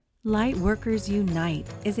Lightworkers Unite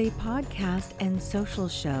is a podcast and social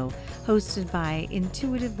show hosted by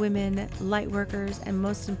intuitive women, lightworkers, and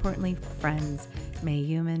most importantly, friends,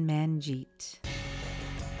 Mayuman Manjeet.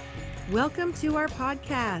 Welcome to our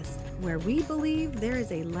podcast, where we believe there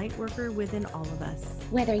is a lightworker within all of us.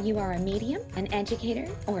 Whether you are a medium, an educator,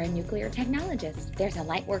 or a nuclear technologist, there's a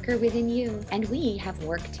light worker within you, and we have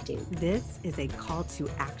work to do. This is a call to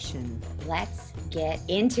action. Let's get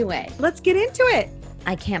into it. Let's get into it.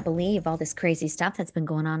 I can't believe all this crazy stuff that's been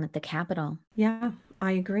going on at the Capitol. Yeah,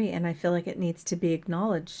 I agree. And I feel like it needs to be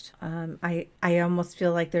acknowledged. I almost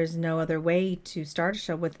feel like there's no other way to start a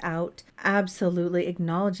show without absolutely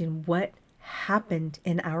acknowledging what happened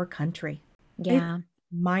in our country. Yeah. It's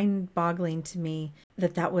mind-boggling to me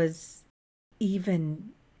that that was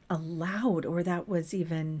even allowed, or that was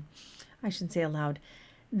even, I shouldn't say allowed,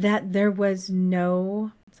 that there was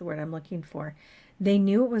no, what's the word I'm looking for? They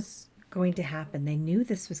knew it was going to happen. They knew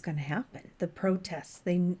this was going to happen. The protests,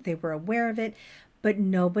 they were aware of it, but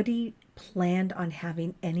nobody planned on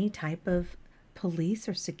having any type of police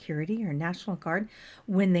or security or National Guard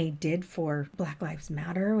when they did for Black Lives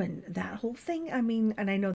Matter and that whole thing. I mean,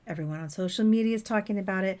 and I know everyone on social media is talking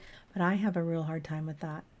about it, but I have a real hard time with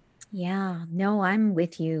that. Yeah, no, I'm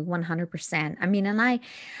with you 100%. I mean, and I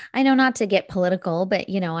know not to get political, but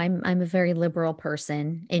I'm a very liberal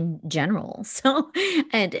person in general. So,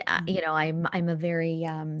 and I'm a very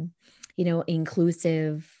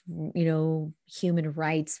inclusive, human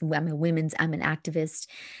rights. I'm an activist.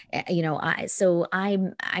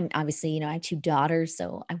 I'm obviously, I have two daughters,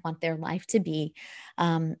 so I want their life to be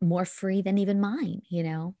more free than even mine,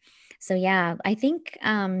 So yeah, I think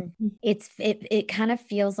it kind of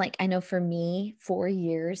feels like, I know for me, 4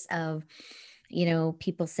 years of,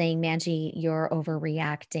 people saying, Manji, you're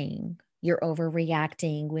overreacting. You're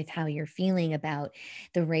overreacting with how you're feeling about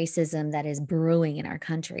the racism that is brewing in our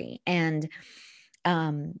country. And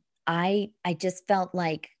I just felt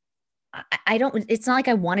like I don't, it's not like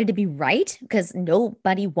I wanted to be right, because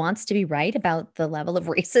nobody wants to be right about the level of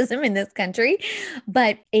racism in this country.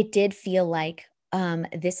 But it did feel like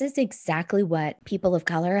this is exactly what people of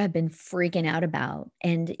color have been freaking out about.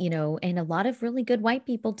 And a lot of really good white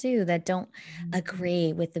people too that don't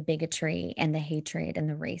agree with the bigotry and the hatred and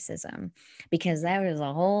the racism, because there is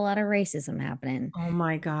a whole lot of racism happening. Oh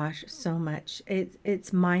my gosh, so much.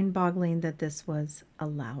 It's mind-boggling that this was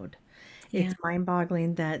allowed. Yeah. It's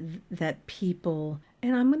mind-boggling that people,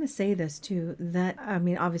 and I'm going to say this too, that I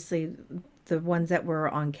mean, obviously the ones that were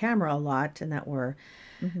on camera a lot and that were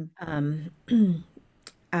Mhm. um,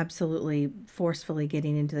 absolutely forcefully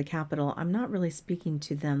getting into the Capitol, I'm not really speaking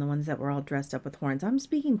to them, the ones that were all dressed up with horns. I'm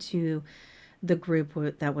speaking to the group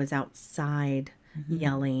that was outside Mhm.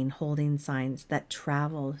 yelling, holding signs, that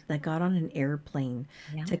traveled, that got on an airplane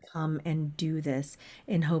Yeah. to come and do this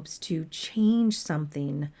in hopes to change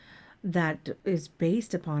something that is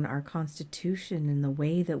based upon our Constitution and the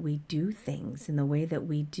way that we do things, and the way that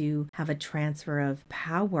we do have a transfer of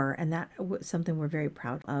power. And that was something we're very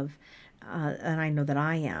proud of. And I know that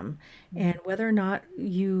I am. And whether or not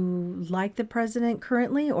you like the president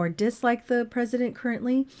currently or dislike the president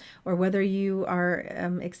currently, or whether you are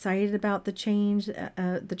excited about the change,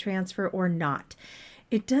 the transfer or not,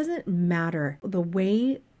 it doesn't matter. The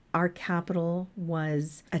way our capital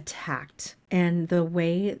was attacked and the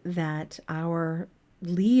way that our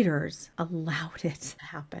leaders allowed it to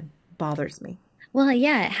happen bothers me. Well,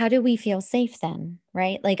 yeah, how do we feel safe then,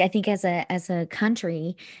 right? Like, I think as a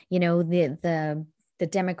country, the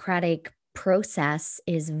democratic process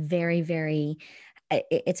is very, very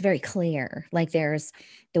it's very clear. Like, there's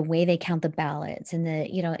the way they count the ballots, and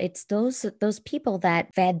it's those people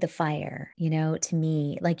that fed the fire, to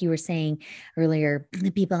me, like you were saying earlier,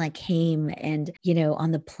 the people that came and,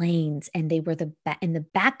 on the planes, and they were in the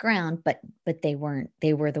background, but they weren't.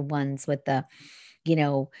 They were the ones with the,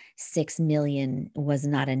 6 million was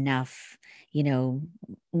not enough,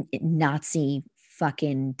 Nazi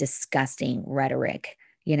fucking disgusting rhetoric.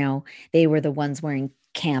 They were the ones wearing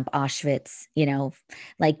Camp Auschwitz,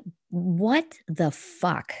 like, what the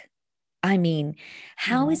fuck? I mean,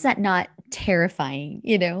 how Yeah. is that not terrifying?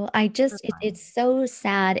 It's so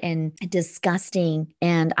sad and disgusting.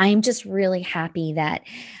 And I'm just really happy that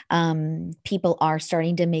people are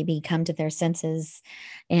starting to maybe come to their senses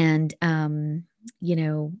and,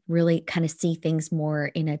 really kind of see things more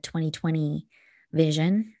in a 2020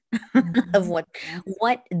 vision of Mhm. Yes.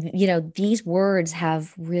 what these words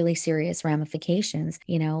have really serious ramifications.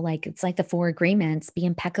 Like, it's like the four agreements: be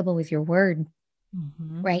impeccable with your word,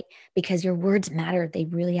 Mhm. right? Because your words matter. They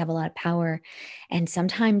really have a lot of power. And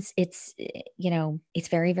sometimes it's, it's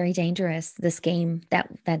very, very dangerous, this game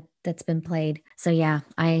that's been played. So yeah,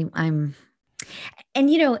 I'm and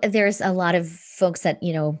there's a lot of folks that,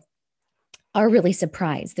 are really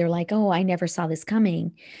surprised. They're like, "Oh, I never saw this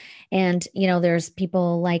coming." And, there's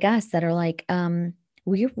people like us that are like,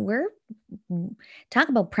 we're talk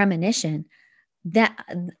about premonition. That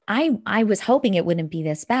I was hoping it wouldn't be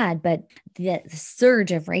this bad, but the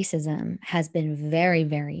surge of racism has been very,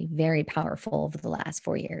 very, very powerful over the last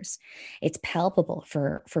 4 years. It's palpable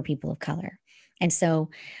for people of color. And so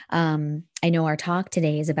I know our talk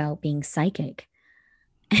today is about being psychic.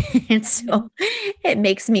 And so it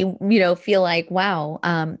makes me, feel like, wow,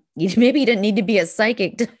 maybe you didn't need to be a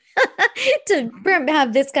psychic to,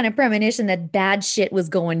 have this kind of premonition that bad shit was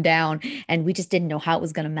going down and we just didn't know how it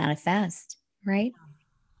was going to manifest. Right.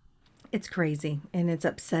 It's crazy and it's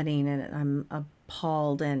upsetting and I'm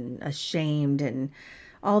appalled and ashamed and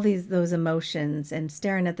all those emotions and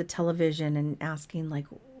staring at the television and asking like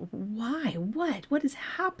why what is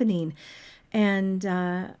happening and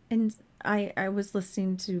I was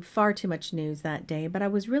listening to far too much news that day, but I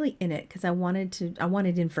was really in it because I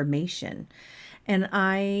wanted information. And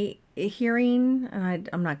I hearing and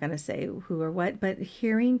I'm not going to say who or what, but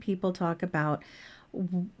hearing people talk about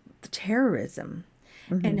terrorism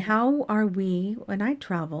and Hmm. how are we, when I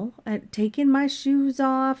travel, taking my shoes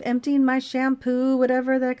off, emptying my shampoo,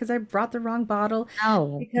 whatever that, because I brought the wrong bottle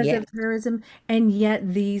Oh, because yeah. of terrorism, and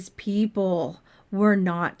yet these people were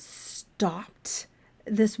not stopped.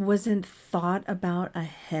 This wasn't thought about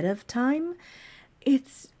ahead of time.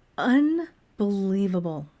 It's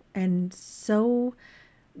unbelievable and so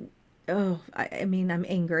I mean, I'm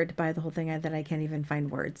angered by the whole thing that I can't even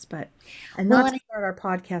find words, but and Well, not and to start our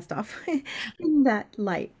podcast off in that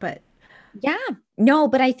light, but yeah, no,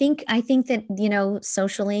 but I think that,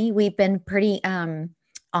 socially we've been pretty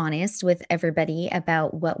honest with everybody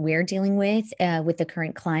about what we're dealing with the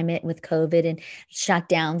current climate with COVID and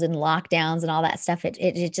shutdowns and lockdowns and all that stuff.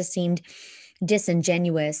 It just seemed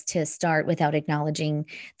disingenuous to start without acknowledging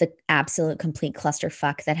the absolute complete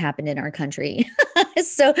clusterfuck that happened in our country.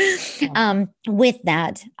 So yeah. with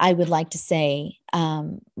that, I would like to say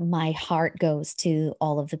my heart goes to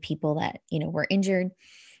all of the people that, were injured,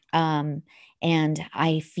 um, and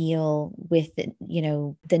I feel with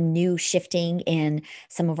the new shifting in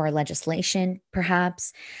some of our legislation,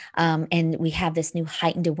 perhaps, and we have this new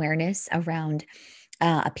heightened awareness around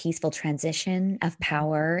a peaceful transition of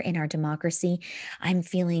power in our democracy. I'm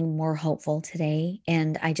feeling more hopeful today,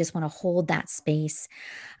 and I just want to hold that space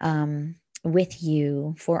with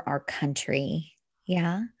you for our country.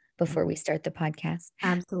 Yeah, before we start the podcast.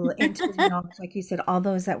 Absolutely. And to acknowledge, like you said, all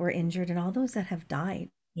those that were injured and all those that have died.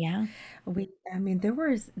 Yeah. I mean, there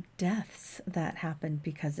was deaths that happened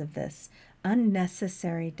because of this,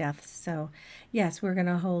 unnecessary deaths. So, yes, we're going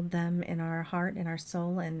to hold them in our heart, in our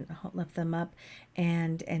soul, and lift them up.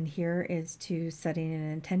 And here is to setting an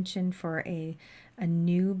intention for a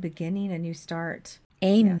new beginning, a new start.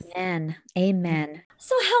 Yes. Amen. Amen.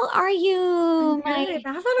 So how are I'm you, my good.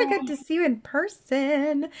 How about I got to see you in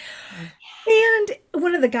person? friend? And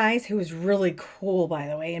one of the guys who was really cool, by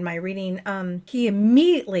the way, in my reading, he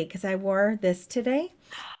immediately, because I wore this today,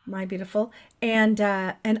 my beautiful, and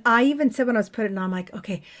I even said when I was putting it on, I'm like,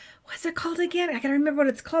 okay, what's it called again? I gotta remember what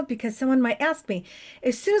it's called because someone might ask me.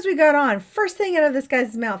 As soon as we got on, first thing out of this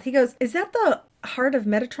guy's mouth, he goes, "Is that the heart of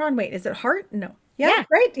Metatron? Wait, is it heart? No." Yeah, Yeah.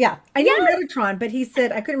 right? Yeah. I knew Yeah. Metatron, but he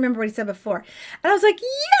said, I couldn't remember what he said before. And I was like,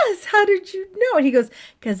 yes, how did you know? And he goes,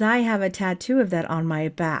 because I have a tattoo of that on my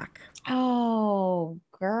back. Oh,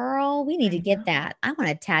 girl, we need to I get know. that. I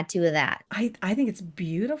want a tattoo of that. I think it's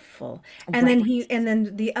beautiful. Right. And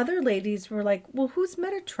then the other ladies were like, "Well, who's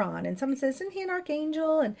Metatron?" And someone says, "Isn't he an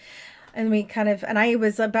archangel?" And we kind of and I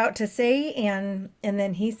was about to say and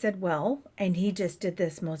then he said, "Well," and he just did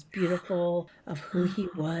this most beautiful of who he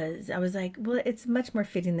was. I was like, "Well, it's much more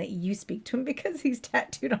fitting that you speak to him because he's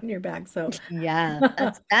tattooed on your back." So Yeah,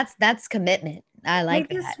 that's commitment. I I like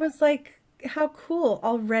that. just was like, how cool,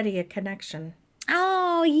 already a connection.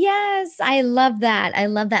 Oh, yes. I love that. I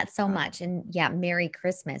love that so much. And yeah, Merry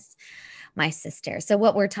Christmas, my sister. So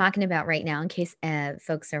what we're talking about right now, in case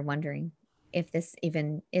folks are wondering if this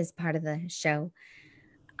even is part of the show,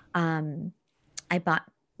 um, I bought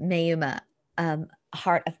Mayuma a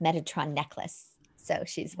Heart of Metatron necklace. So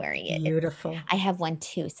she's wearing it. Beautiful. I have one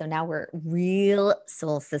too. So now we're real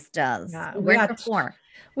soul sisters. Yeah, We we weren't got before.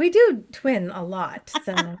 We do twin a lot,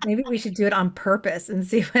 so maybe we should do it on purpose and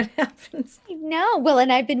see what happens. No, well,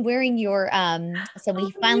 and I've been wearing your so Oh,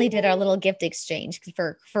 we finally did our yeah. little gift exchange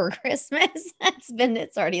for Christmas.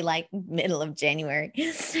 It's already like middle of January.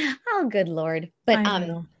 Oh, good Lord. But I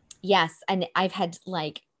know. yes, and I've had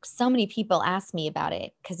like so many people ask me about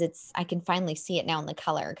it because it's I can finally see it now in the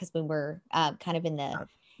color because we were kind of in the Out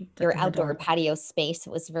your in the outdoor dark. patio space.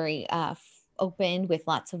 It was very open with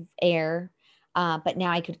lots of air. But now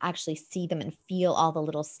I could actually see them and feel all the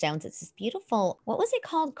little stones. It's this beautiful, what was it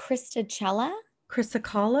called? Christacella?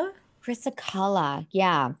 Chrysocolla? Chrysocolla.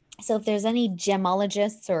 Yeah. So if there's any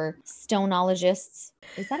gemologists or stonologists,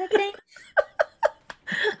 is that a thing?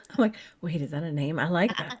 I'm like, wait, is that a name? I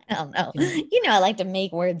like that. I don't know. Yeah. I like to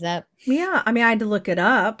make words up. Yeah, I mean, I had to look it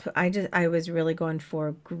up. I was really going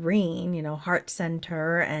for green, heart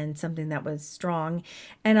center and something that was strong.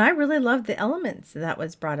 And I really loved the elements that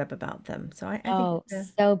was brought up about them. So I think, Oh,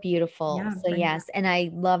 so beautiful. yeah, So bring yes, and I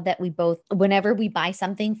love that we both, whenever we buy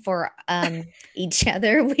something for each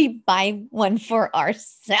other, we buy one for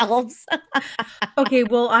ourselves. Okay,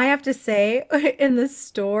 well, I have to say, in the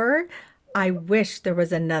store, I wish there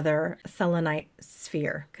was another selenite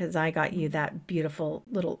sphere because I got you that beautiful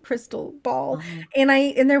little crystal ball, Oh.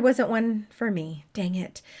 and there wasn't one for me. Dang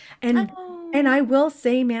it. And Oh. I will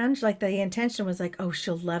say, man, like the intention was like, oh,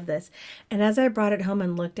 she'll love this. And as I brought it home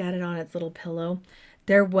and looked at it on its little pillow,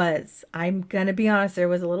 I'm gonna be honest, there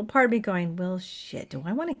was a little part of me going, well, shit, do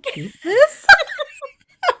I want to keep this?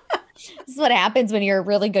 This is what happens when you're a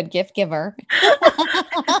really good gift giver.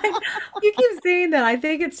 You keep saying that. I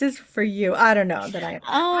think it's just for you. I don't know that I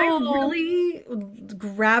Oh. really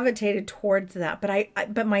gravitated towards that,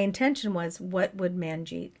 but my intention was what would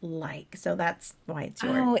Manjeet like? So that's why it's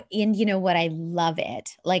yours. Oh, and you know what? I love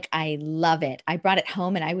it. Like I love it. I brought it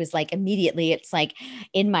home and I was like immediately it's like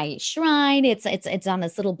in my shrine. It's on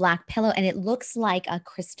this little black pillow and it looks like a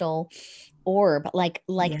crystal orb, like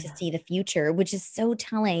to Yeah. see the future, which is so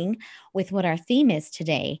telling with what our theme is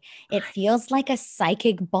today. It feels like a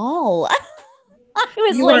psychic ball. I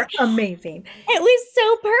was You like, are amazing. it was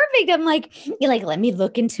so perfect. I'm like, you're like, let me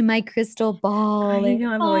look into my crystal ball I and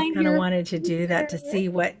know I've always find kind of your wanted to do that to future. see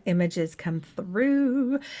what images come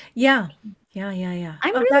through. Yeah. Yeah, yeah, yeah.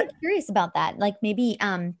 I'm Oh, really that curious about that. Like maybe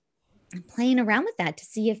playing around with that to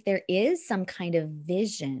see if there is some kind of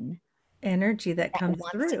vision energy that that comes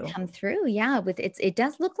wants to through. come through. Yeah, with it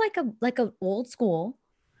does look like a old school,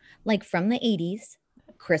 like from the 80s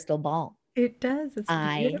crystal ball. It does. It's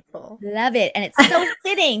I beautiful. love it. And it's so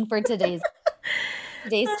fitting for today's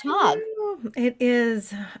I talk. know. It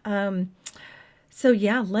is. Um, so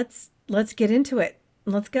yeah, let's get into it.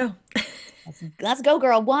 Let's go. Let's go,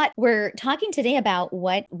 girl. What we're talking today about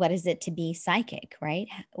what is it to be psychic, right?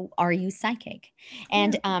 Are you psychic?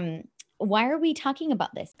 And Yeah. why are we talking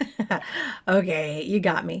about this? Okay, you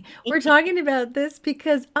got me. We're talking about this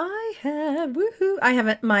because I have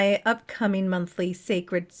my upcoming monthly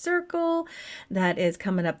Sacred Circle that is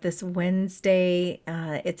coming up this Wednesday.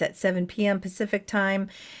 It's at 7 p.m. Pacific time.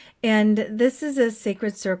 And this is a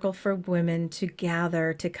sacred circle for women to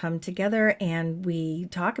gather, to come together, and we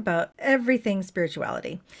talk about everything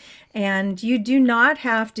spirituality. And you do not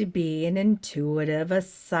have to be an intuitive, a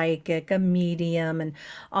psychic, a medium, and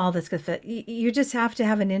all this good stuff. You just have to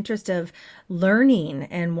have an interest of learning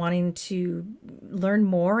and wanting to learn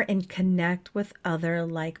more and connect with other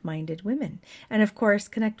like-minded women. And of course,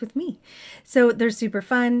 connect with me. So they're super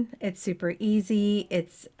fun. It's super easy.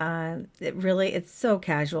 It's so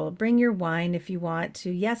casual. Bring your wine if you want to.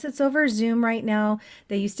 Yes, it's over Zoom right now.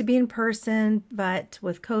 They used to be in person, but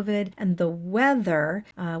with COVID and the weather,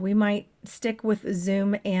 we might stick with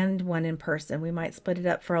Zoom and one in person. We might split it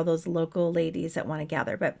up for all those local ladies that want to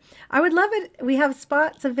gather. But I would love it. We have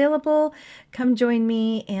spots available. Come join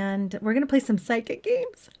me, and we're going to play some psychic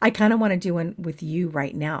games. I kind of want to do one with you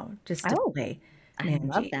right now, just to Oh, play I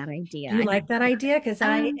love Manji. that idea. Do you I'm like that idea? Because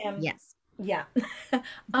I am, yes. yeah.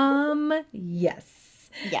 Yes.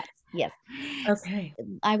 Yes, yes. Okay.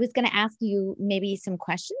 I was going to ask you maybe some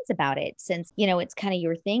questions about it since, it's kind of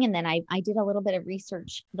your thing. And then I did a little bit of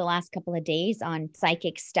research the last couple of days on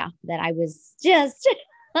psychic stuff that I was just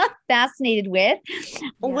fascinated with. Yeah.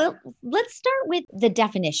 Well, let's start with the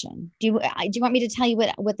definition. Do you want me to tell you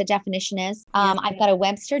what the definition is? Yes. I've got a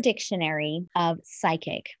Webster dictionary of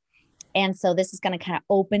psychic. And so this is going to kind of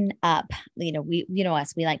open up,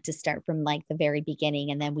 us, we like to start from like the very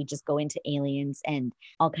beginning and then we just go into aliens and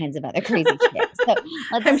all kinds of other crazy shit. So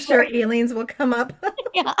I'm let's sure start. aliens will come up.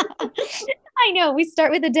 Yeah. I know we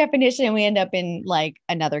start with the definition and we end up in like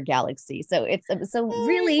another galaxy. So so I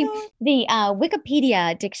really know. the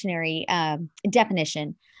Wikipedia dictionary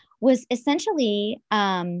definition. was essentially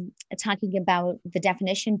talking about the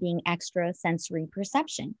definition being extrasensory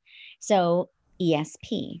perception. So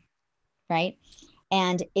ESP, right?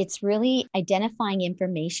 And it's really identifying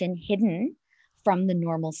information hidden from the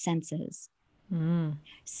normal senses. Mm.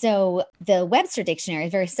 So the Webster Dictionary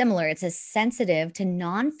is very similar. It says sensitive to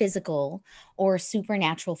non-physical or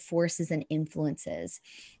supernatural forces and influences,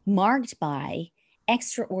 marked by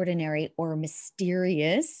extraordinary or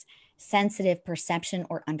mysterious sensitive perception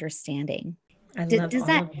or understanding. I love Does all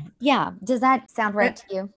that, of that. yeah, does that sound right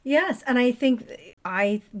to you? Yes, and I think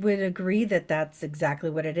I would agree that that's exactly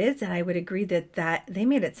what it is, and I would agree that they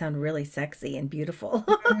made it sound really sexy and beautiful.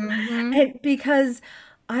 Mm-hmm. And because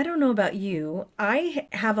I don't know about you,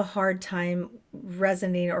 have a hard time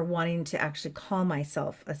resonating or wanting to actually call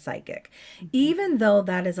myself a psychic, even though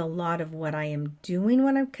that is a lot of what I am doing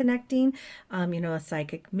when I'm connecting. A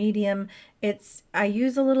psychic medium. I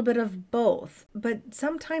use a little bit of both, but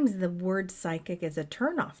sometimes the word psychic is a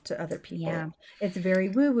turnoff to other people. Yeah. It's very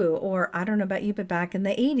woo woo, or I don't know about you, but back in the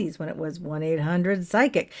 80s when it was 1-800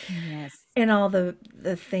 psychic Yes. and all the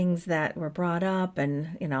things that were brought up,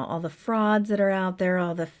 and all the frauds that are out there,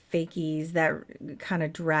 all the fakies that kind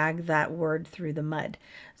of drag that word through the mud.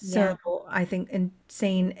 Yeah. So I think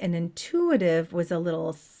saying an intuitive was a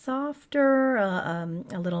little softer, a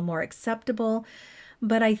little more acceptable.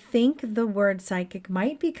 But I think the word psychic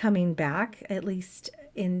might be coming back, at least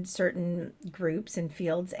in certain groups and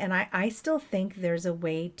fields. And I still think there's a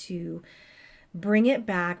way to bring it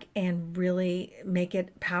back and really make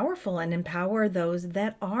it powerful and empower those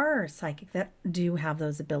that are psychic, that do have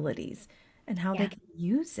those abilities, and how they Yeah. can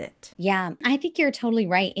use it. Yeah. I think you're totally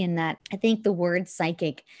right in that. I think the word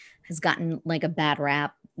psychic has gotten like a bad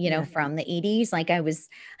rap, Yeah. from the 80s. Like I was,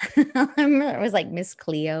 I was like Miss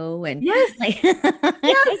Cleo and Yes. like,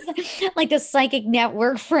 Yes. like the psychic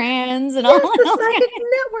network friends and all Yes. The those psychic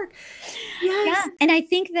network. yeah. Yes. And I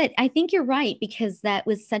think you're right because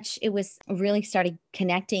it was really started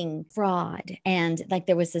connecting fraud and like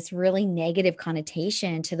there was this really negative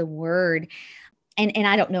connotation to the word. And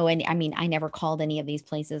I don't know any, I mean, I never called any of these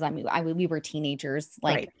places. I mean, we were teenagers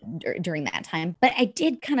like Right. during that time, but I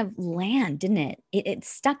did kind of land, didn't it? It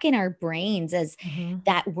stuck in our brains as Hmm.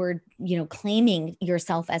 that word, claiming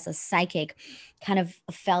yourself as a psychic kind of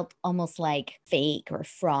felt almost like fake or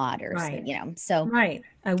fraud or, Right. so Right.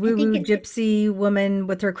 A I think woo-woo it, gypsy woman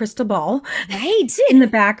with her crystal ball right. in the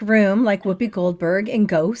back room, like Whoopi Goldberg in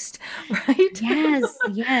Ghost, right? Yes,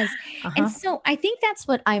 yes. And Uh-huh. so I think that's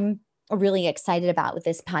what I'm really excited about with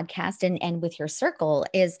this podcast and with your circle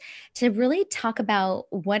is to really talk about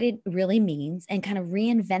what it really means and kind of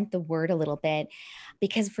reinvent the word a little bit.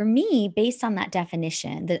 Because for me, based on that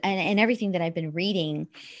definition and everything that I've been reading,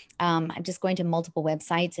 I'm just going to multiple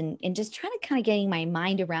websites and just trying to kind of getting my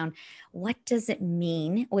mind around what does it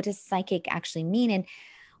mean? What does psychic actually mean? And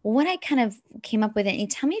what I kind of came up with, and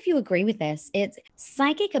tell me if you agree with this, it's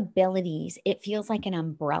psychic abilities. It feels like an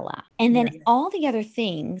umbrella. And then Yes. all the other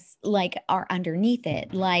things like are underneath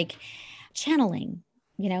it, like channeling,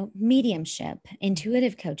 mediumship,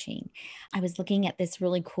 intuitive coaching. I was looking at this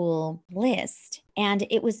really cool list and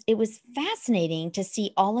it was fascinating to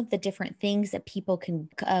see all of the different things that people can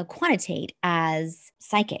quantitate as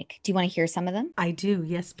psychic. Do you want to hear some of them? I do.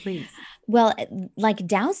 Yes, please. Well, like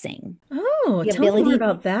dowsing, Oh, the tell me more ability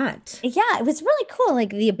about that. yeah, it was really cool, like,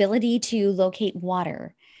 the ability to locate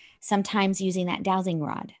water, sometimes using that dowsing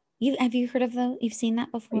rod. Have you heard of those? You've seen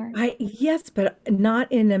that before? Yes, but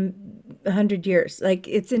not in 100 years. Like,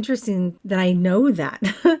 it's interesting that I know that.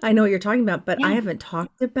 I know what you're talking about, but I Yeah, haven't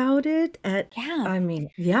talked about it yeah. I mean,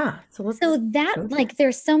 yeah. So So let's that go there. like,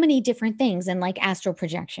 there's so many different things and, like, astral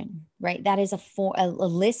projection, right? That is a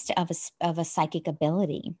list of a psychic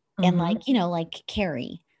ability, and, Hmm. like, like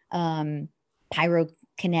Carrie, um,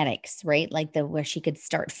 pyrokinetics, right? Like, where she could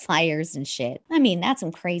start fires and shit. I mean, that's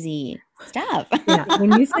some crazy stuff. Yeah.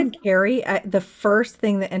 When you said Carrie, the first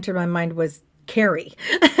thing that entered my mind was Carrie.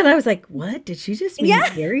 And I was like, what? Did she just mean Yeah.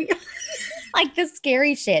 Carrie? Like the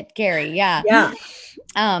scary shit, Gary. Yeah. Yeah.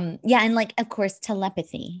 Yeah. And like, of course,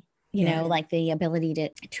 telepathy, Yes. like the ability to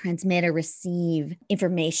transmit or receive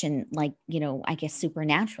information, like, I guess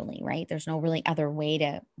supernaturally, right? There's no really other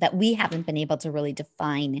way that we haven't been able to really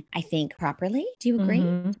define, I think, properly. Do you agree?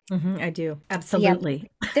 Hmm. Hmm. I do. So, yeah,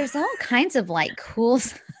 Absolutely. there's all kinds of like cool.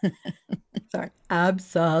 Sorry.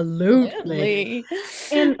 Absolutely. Absolutely.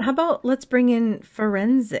 And how about let's bring in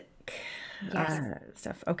forensic? Yes.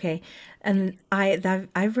 stuff. Okay. And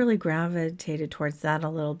I've really gravitated towards that a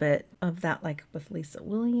little bit of that, like with Lisa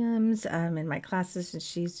Williams, in my classes, and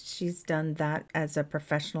she's done that as a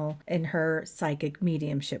professional in her psychic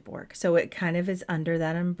mediumship work. So it kind of is under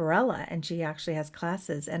that umbrella, and she actually has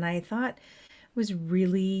classes. And I thought it was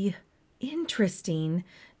really interesting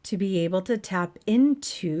to be able to tap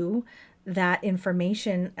into that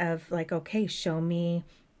information of like, okay, show me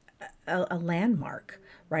a landmark,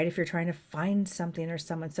 right? If you're trying to find something or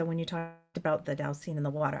someone. So when you talked about the dowsing in the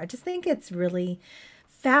water, I just think it's really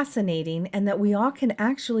fascinating, and that we all can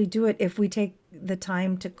actually do it if we take the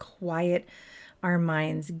time to quiet our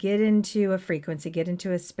minds, get into a frequency, get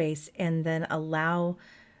into a space, and then allow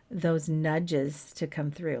those nudges to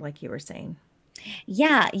come through, like you were saying.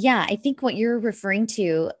 Yeah, yeah. I think what you're referring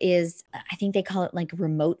to is, I think they call it like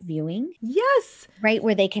remote viewing, Yes. right?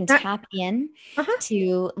 Where they can That, tap in uh-huh.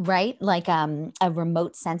 to, right? Like a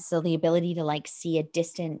remote sense. So the ability to like see a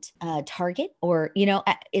distant target, or,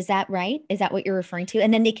 is that right? Is that what you're referring to?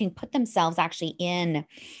 And then they can put themselves actually in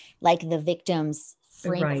like the victim's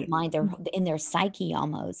frame of Right. mind, they're in their psyche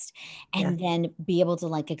almost, Yes. and then be able to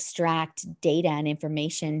like extract data and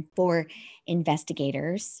information for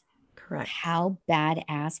investigators. Correct. How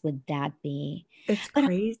badass would that be? It's But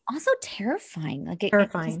crazy. also terrifying. Like it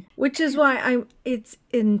just, Terrifying, which is why it's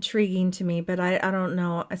intriguing to me, but I don't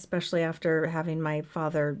know, especially after having my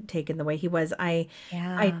father taken the way he was.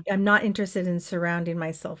 yeah, I'm not interested in surrounding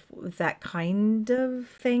myself with that kind of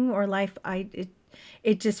thing or life.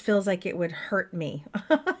 It just feels like it would hurt me.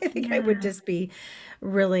 I think I would yeah, just be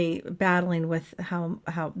really battling with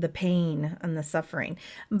how the pain and the suffering.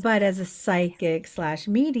 But as a psychic slash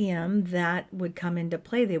medium, that would come into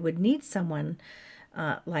play. They would need someone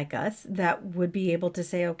like us that would be able to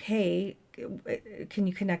say, okay, can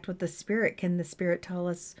you connect with the spirit? Can the spirit tell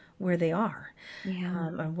us where they are, yeah.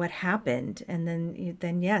 and what happened? And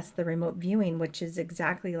then yes, the remote viewing, which is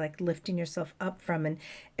exactly like lifting yourself up from an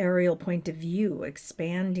aerial point of view,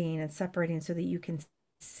 expanding and separating so that you can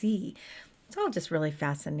see. It's all just really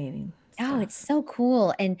fascinating Oh, stuff. it's so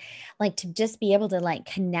cool. And like to just be able to like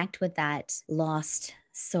connect with that lost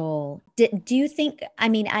soul. Do you think, I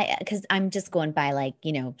mean, because I'm just going by like,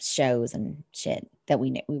 shows and shit that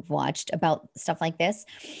we've watched about stuff like this.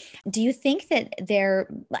 Do you think that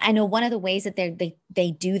I know one of the ways that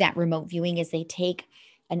they do that remote viewing is they take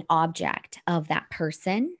an object of that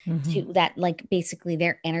person Hmm. to that, like basically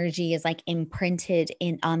their energy is like imprinted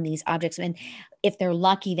in on these objects. And if they're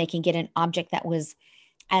lucky, they can get an object that was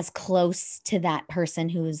as close to that person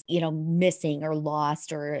who's, missing or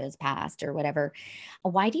lost or has passed or whatever.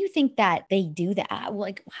 Why do you think that they do that?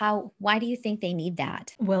 Like why do you think they need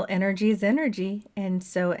that? Well, energy is energy, and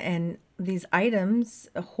these items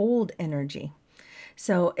hold energy.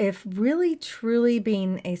 So, if really truly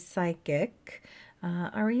being a psychic,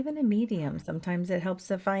 or even a medium, sometimes it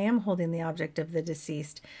helps if I am holding the object of the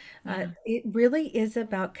deceased. Yeah. It really is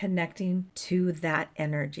about connecting to that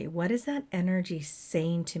energy. What is that energy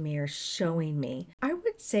saying to me or showing me? I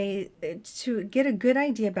would say to get a good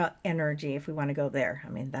idea about energy, if we want to go there. I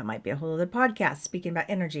mean, that might be a whole other podcast speaking about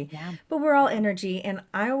energy, Yeah. but we're all energy. And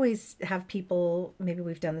I always have people, maybe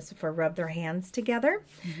we've done this before, rub their hands together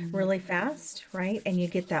Mhm. really fast, right? And you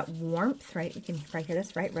get that warmth, right? You can right hear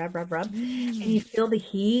this, right? Rub, rub, rub. And you Mm. feel the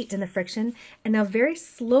heat and the friction. And now very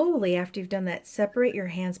slowly after you've done that, separate your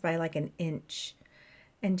hands by like an inch.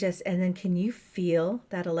 And then can you feel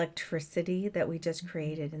that electricity that we just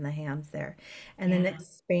created in the hands there? And then Yeah.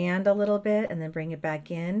 expand a little bit and then bring it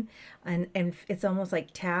back in. And it's almost like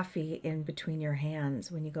taffy in between your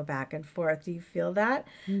hands when you go back and forth. Do you feel that?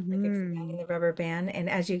 Like expanding Mhm. the rubber band. And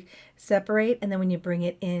as you separate, and then when you bring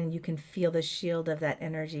it in, you can feel the shield of that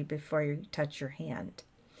energy before you touch your hand.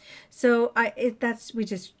 So that's we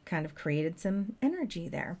just kind of created some energy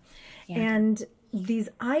there. Yeah. And these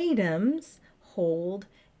items hold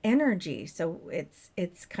energy. So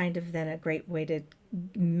it's kind of then a great way to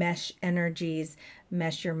mesh energies,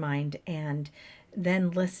 mesh your mind, and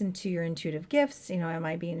then listen to your intuitive gifts. Am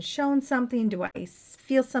I being shown something? Do I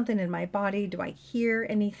feel something in my body? Do I hear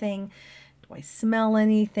anything? Do I smell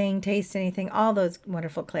anything, taste anything? All those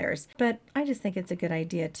wonderful clairs. But I just think it's a good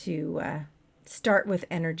idea to start with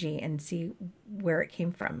energy and see where it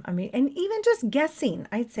came from. I mean, and even just guessing,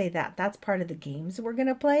 I'd say that's part of the games we're going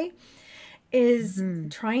to play is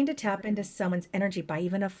Mhm. trying to tap into someone's energy by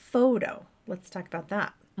even a photo. Let's talk about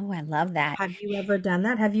that. Oh, I love that. Have you ever done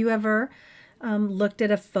that? Have you ever looked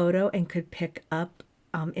at a photo and could pick up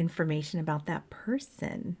information about that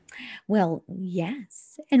person? Well,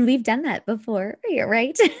 yes. And we've done that before, yeah,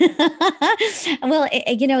 right? Well,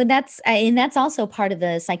 that's and that's also part of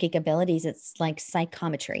the psychic abilities. It's like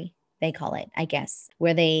psychometry. they call it, I guess,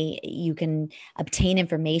 where you can obtain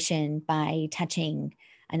information by touching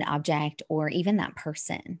an object or even that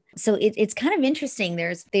person. So it's kind of interesting.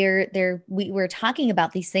 We were talking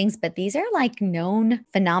about these things, but these are like known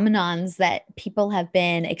phenomenons that people have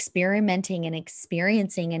been experimenting and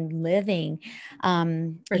experiencing and living,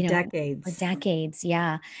 For for decades. decades.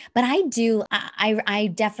 Yeah. But I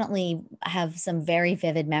definitely have some very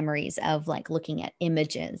vivid memories of like looking at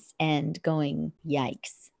images and going,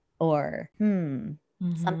 yikes, or, Hmm.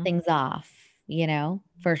 something's off,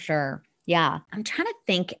 for sure. Yeah. I'm trying to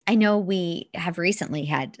think. I know we have recently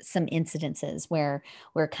had some incidences where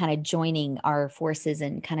we're kind of joining our forces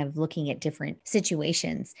and kind of looking at different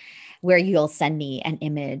situations where you'll send me an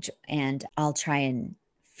image and I'll try and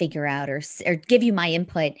figure out or give you my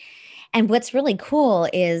input. And what's really cool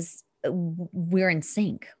is we're in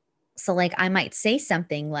sync. So, like, I might say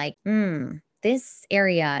something like, this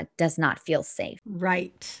area does not feel safe.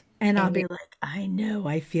 Right. And I'll And be like, I know,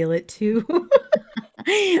 I feel it too.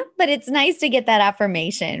 but it's nice to get that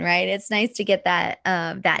affirmation, right? It's nice to get that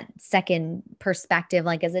second perspective.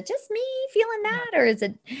 Like, is it just me feeling Yeah. that, or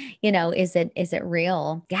is it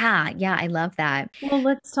real? Yeah, I love that. Well,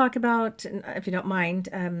 let's talk about, if you don't mind,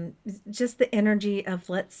 just the energy of,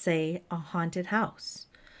 let's say, a haunted house,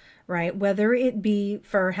 right? Whether it be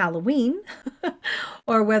for Halloween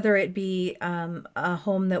or whether it be a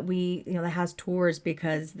home that that has tours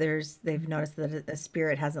because they've noticed that a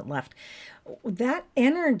spirit hasn't left. That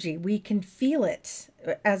energy, we can feel it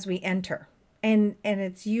as we enter. And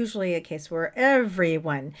it's usually a case where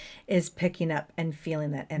everyone is picking up and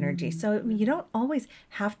feeling that energy. So I mean, you don't always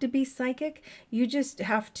have to be psychic. You just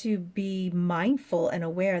have to be mindful and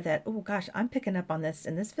aware that, oh gosh, I'm picking up on this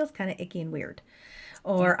and this feels kind of icky and weird.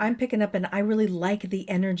 Yeah. Or I'm picking up and I really like the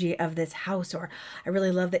energy of this house, or I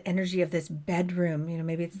really love the energy of this bedroom.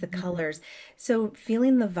 Maybe it's the Mhm. colors. So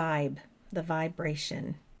feeling the vibe, the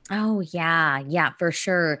vibration. Oh yeah, for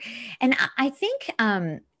sure. And I think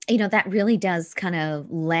that really does kind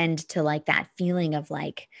of lend to like that feeling of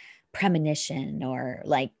like premonition, or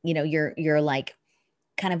like, you're like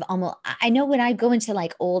kind of almost, I know when I go into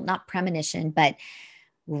like old, not premonition, but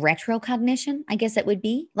retrocognition, I guess it would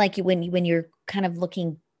be like when you're kind of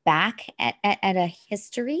looking back at a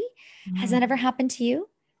history. Has that ever happened to you?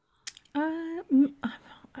 Uh, m- uh,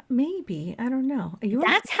 Maybe. I don't know. You are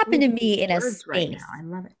That's happened saying to these me in a words right now. space. I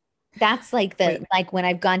love it. That's like Wait. when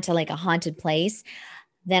I've gone to like a haunted place,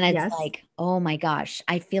 then it's Yes. like, oh my gosh,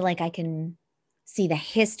 I feel like I can see the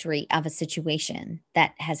history of a situation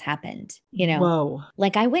that has happened. Whoa.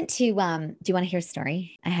 Like I went to do you want to hear a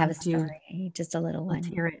story? I have I a do. story, just a little Let's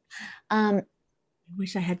one. hear it. Um I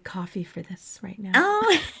wish I had coffee for this right now.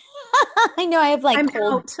 oh I know I have like I'm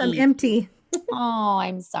cold out. I'm tea. empty. Oh,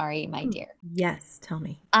 I'm sorry, my dear. Yes. Tell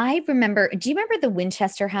me. I remember, do you remember the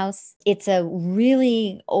Winchester House? It's a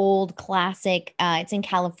really old classic. It's in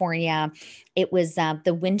California. It was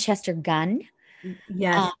the Winchester gun. Uh,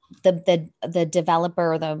 Yes. the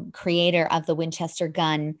developer, the creator of the Winchester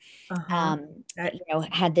gun, Uh-huh. um, That,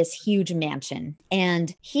 had this huge mansion,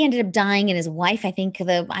 and he ended up dying. And his wife, I think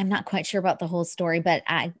I'm not quite sure about the whole story, but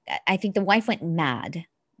I think the wife went mad.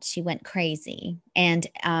 She went crazy and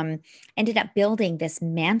ended up building this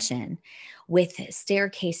mansion with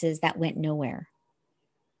staircases that went nowhere,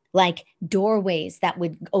 like doorways that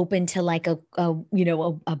would open to like a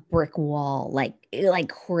brick wall, like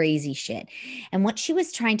crazy shit. And what she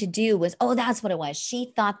was trying to do was, oh, that's what it was.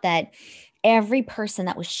 She thought that every person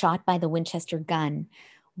that was shot by the Winchester gun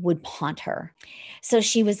would haunt her. So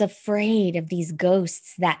she was afraid of these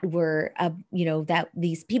ghosts that were that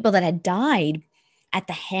these people that had died at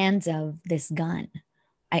the hands of this gun,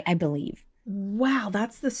 I believe. wow,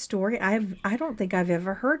 that's the story. I don't think I've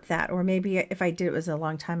ever heard that. Or maybe if I did, it was a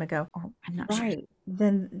long time ago. Or I'm not sure. Right.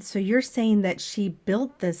 Then, so you're saying that she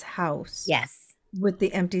built this house Yes. with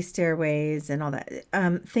the empty stairways and all that,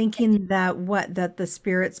 thinking that that the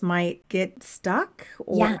spirits might get stuck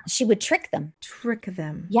Yeah, or she would trick them. trick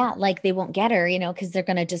them. Yeah, like they won't get her, because they're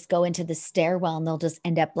gonna just go into the stairwell and they'll just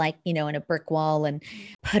end up like, in a brick wall and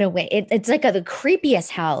put away. It's like the creepiest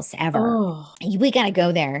house ever. Oh, We gotta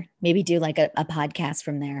go there. Maybe do like a podcast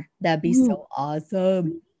from there. That'd be ooh, so awesome.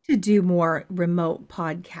 we need to do more remote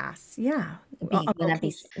podcasts. Yeah. Wouldn't that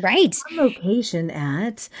be right? On location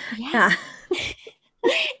at, yeah. Yes.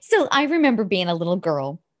 So I remember being a little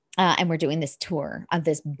girl, and we're doing this tour of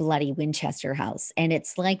this bloody Winchester house, and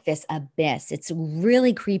it's like this abyss. It's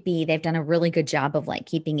really creepy. They've done a really good job of like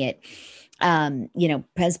keeping it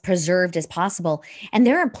as preserved as possible. And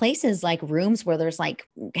there are places like rooms where there's like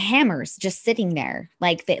hammers just sitting there,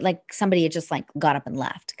 like somebody had just like got up and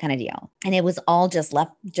left kind of deal. And it was all just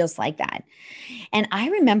left just like that. And I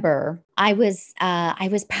remember I was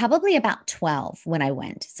probably about 12 when I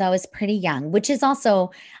went. So I was pretty young, which is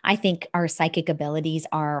also, I think our psychic abilities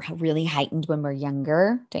are really heightened when we're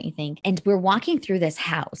younger, don't you think? And we're walking through this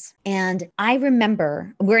house. And I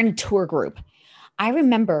remember we're in a tour group. I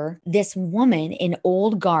remember this woman in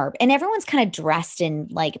old garb, and everyone's kind of dressed in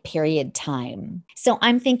like period time. So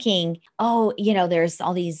I'm thinking, oh, there's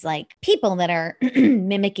all these like people that are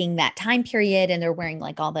mimicking that time period, and they're wearing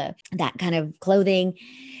like all that kind of clothing.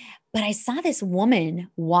 But I saw this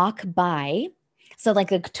woman walk by. So like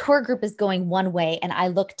the tour group is going one way, and I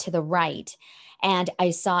looked to the right, and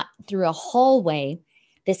I saw through a hallway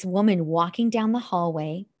this woman walking down the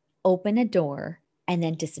hallway, open a door, and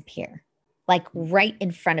then disappear, like right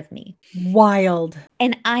in front of me. Wild.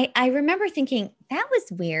 And I remember thinking that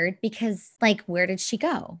was weird because like, where did she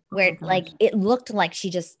go? Where like it looked like she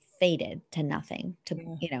just faded to nothing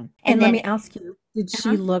And then, let me ask you, did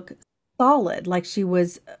she look solid? Like she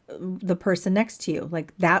was the person next to you,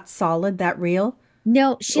 like that solid, that real?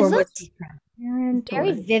 no, she Or was looked she transparent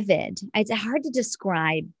very or? vivid. It's hard to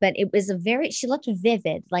describe, but she looked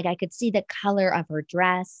vivid. Like I could see the color of her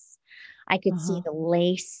dress. I could see Uh-huh. the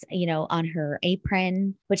lace, on her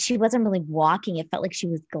apron, but she wasn't really walking. It felt like she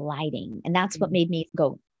was gliding. And that's what made me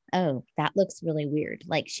go, oh, that looks really weird.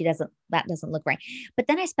 Like that doesn't look right. But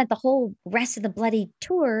then I spent the whole rest of the bloody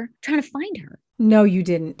tour trying to find her. No, you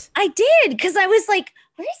didn't. I did, because I was like,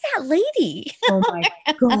 where's that lady? Oh my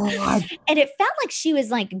God. And it felt like she was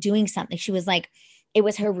like doing something. She was like, it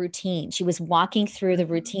was her routine. She was walking through the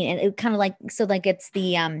routine, and it kind of like, so like it's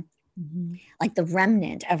the Mhm. like the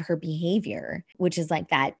remnant of her behavior, which is like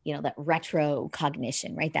that, that retro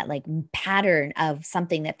cognition, right? That like pattern of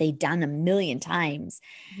something that they've done a million times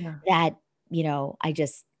Yeah. that, I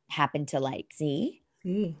just happened to like see.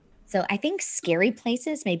 See. So I think scary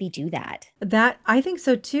places maybe do that. That I think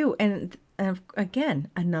so too. And again,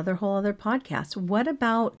 another whole other podcast. What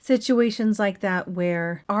about situations like that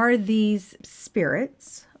where are these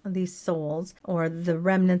spirits, these souls, or the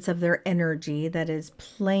remnants of their energy that is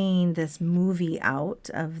playing this movie out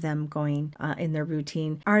of them going in their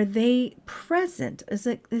routine? Are they present?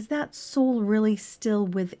 Is that soul really still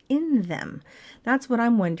within them? That's what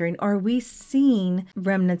I'm wondering. Are we seeing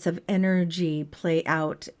remnants of energy play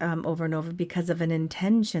out over and over because of an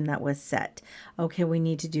intention that was set? Okay, we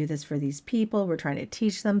need to do this for these people. We're trying to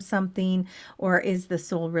teach them something. Or is the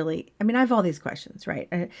soul really, I mean, I have all these questions, right?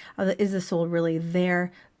 Is the soul really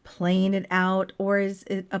there playing it out, or is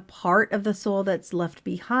it a part of the soul that's left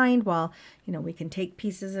behind while we can take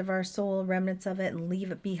pieces of our soul, remnants of it, and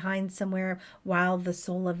leave it behind somewhere, while the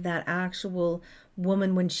soul of that actual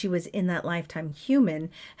woman, when she was in that lifetime human,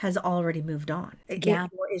 has already moved on? Yeah.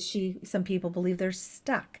 Or is she, some people believe they're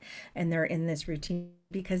stuck and they're in this routine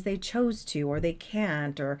because they chose to, or they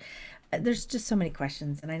can't, or there's just so many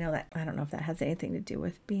questions. And I know that, I don't know if that has anything to do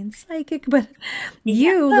with being psychic, but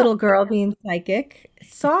you, little girl being psychic,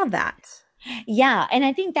 saw that. Yeah. And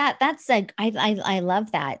I think that's like, I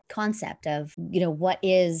love that concept of, what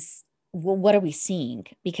are we seeing?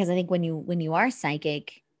 Because I think when you are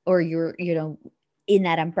psychic, or you're, in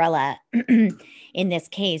that umbrella, in this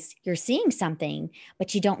case, you're seeing something,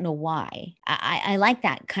 but you don't know why. I like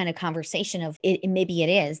that kind of conversation of it. Maybe it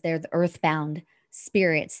is, they're the earthbound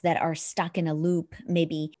spirits that are stuck in a loop,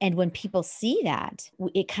 maybe. And when people see that,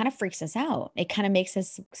 it kind of freaks us out. It kind of makes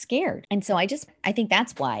us scared. And so I think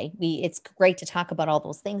that's why it's great to talk about all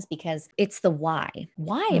those things, because it's the why.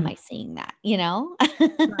 Why am I seeing that?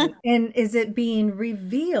 Right. And is it being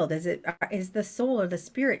revealed? Is the soul or the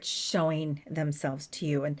spirit showing themselves to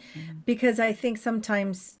you? And because I think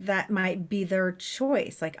sometimes that might be their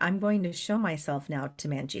choice. Like, I'm going to show myself now to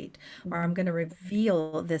Manjeet, or I'm going to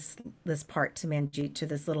reveal this part to Manjeet, to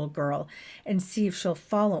this little girl, and see if she'll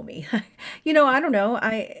follow me. I don't know.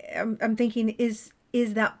 I'm thinking, is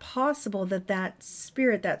that possible, that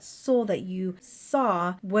spirit, that soul that you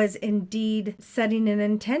saw, was indeed setting an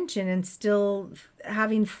intention and still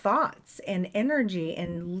having thoughts and energy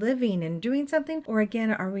and living and doing something? Or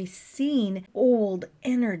again, are we seeing old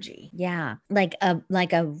energy? Yeah, like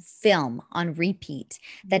a film on repeat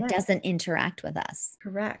that Yes, doesn't interact with us.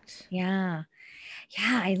 correct. Yeah.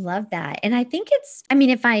 Yeah, I love that. And I think I mean,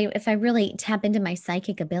 if I really tap into my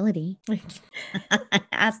psychic ability,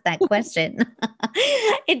 ask that question,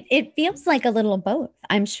 it feels like a little of both.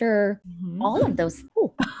 I'm sure Mhm. all of those.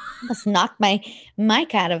 Ooh, almost knocked my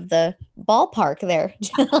mic out of the ballpark there.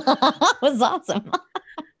 That was awesome.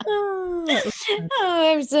 Oh,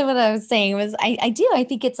 Oh, so what I was saying was I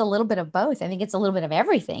think it's a little bit of both. I think it's a little bit of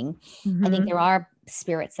everything. I think mhm. there are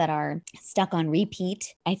spirits that are stuck on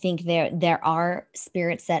repeat. I think there are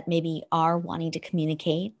spirits that maybe are wanting to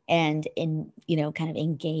communicate and kind of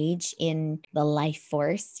engage in the life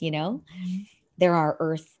force, you know. Mhm. There are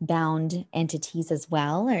earthbound entities as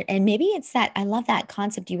well. And maybe it's that I love that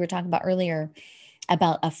concept you were talking about earlier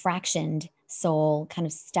about a fractioned soul kind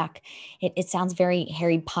of stuck. It sounds very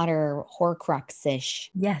Harry Potter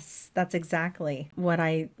Horcrux-ish. Yes, that's exactly what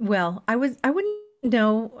I wouldn't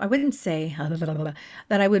know, I wouldn't say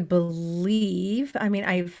that I would believe. I mean,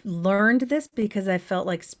 I've learned this because I felt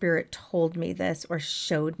like spirit told me this or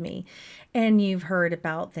showed me. And you've heard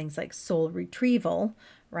about things like soul retrieval,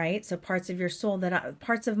 right? So parts of your soul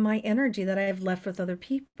parts of my energy that I've left with other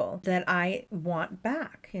people that I want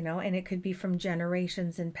back, and it could be from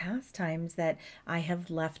generations and past times that I have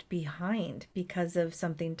left behind because of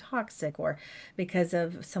something toxic or because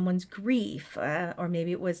of someone's grief, or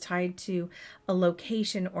maybe it was tied to a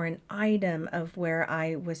location or an item of where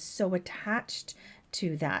I was so attached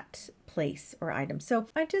to that place or item. So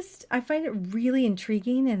I find it really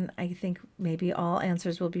intriguing, and I think maybe all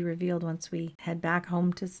answers will be revealed once we head back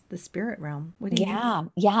home to the spirit realm. What do you think? Yeah,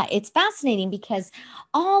 yeah, it's fascinating because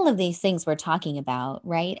all of these things we're talking about,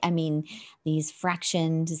 right? I mean, these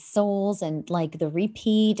fractioned souls and like the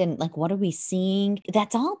repeat and like what are we seeing?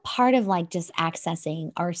 That's all part of like just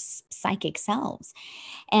accessing our psychic selves.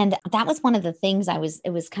 And that was one of the things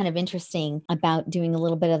it was kind of interesting about doing a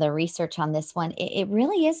little bit of the research on this one. It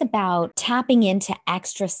really is about tapping into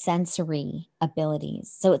extrasensory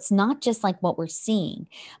abilities. So it's not just like what we're seeing,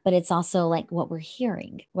 but it's also like what we're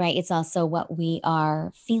hearing, right? It's also what we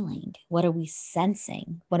are feeling. What are we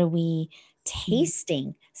sensing? What are we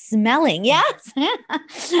tasting, smelling? Yes. And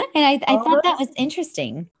I All thought that those was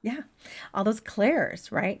interesting. Yeah. All those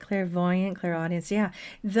clairs, right? Clairvoyant, clairaudience. Yeah.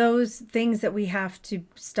 Those things that we have to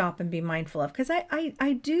stop and be mindful of. Because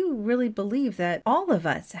I do really believe that all of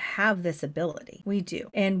us have this ability. We do.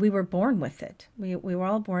 And we were born with it. We were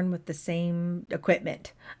all born with the same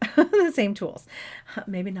equipment, the same tools.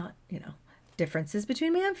 Maybe not, differences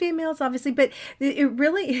between male and females, obviously, but it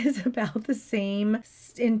really is about the same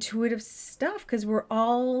intuitive stuff because we're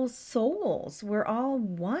all souls, we're all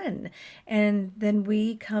one. And then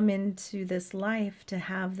we come into this life to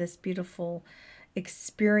have this beautiful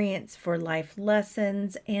experience for life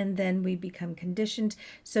lessons, and then we become conditioned.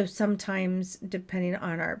 So sometimes, depending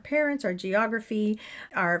on our parents, our geography,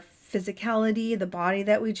 our physicality, the body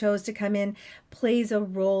that we chose to come in plays a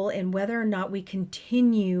role in whether or not we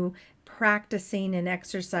continue practicing and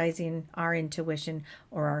exercising our intuition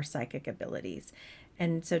or our psychic abilities.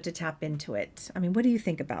 And so to tap into it, I mean, what do you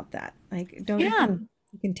think about that? Like, don't you think Yeah.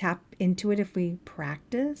 we can tap into it if we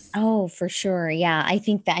practice? Oh, for sure. Yeah. I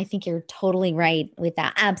think you're totally right with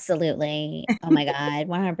that. Absolutely. Oh my God,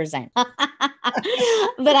 100%.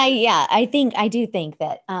 But yeah, I do think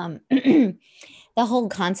that, the whole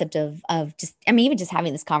concept of just, I mean, even just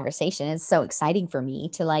having this conversation is so exciting for me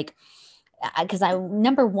to like, because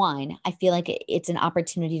number one, I feel like it's an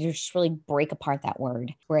opportunity to just really break apart that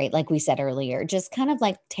word, right? Like we said earlier, just kind of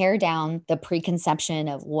like tear down the preconception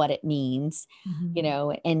of what it means,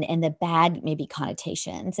 Mhm. and the bad maybe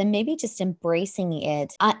connotations, and maybe just embracing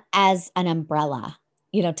it as an umbrella.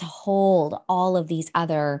 To hold all of these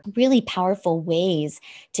other really powerful ways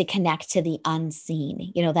to connect to the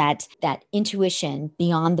unseen, that intuition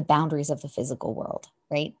beyond the boundaries of the physical world,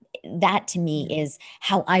 right? That to me Yeah. is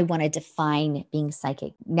how I want to define being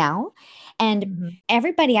psychic now. And Mhm.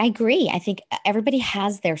 everybody, I agree. I think everybody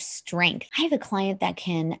has their strength. I have a client that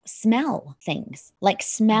can smell things, like I love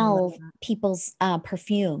smell that. people's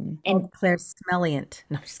perfume and Called Claire Smelliant.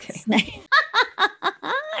 No, I'm just kidding. smell.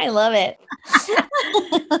 I love it.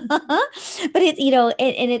 But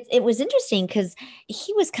it was interesting because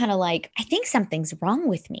he was kind of like, I think something's wrong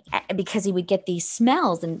with me, because he would get these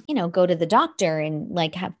smells and go to the doctor and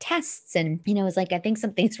like have tests, and it's like, I think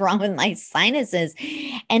something's wrong with my sinuses.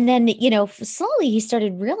 And then slowly he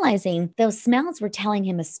started realizing those smells were telling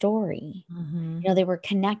him a story. Mhm. They were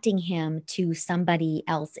connecting him to somebody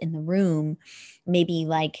else in the room, maybe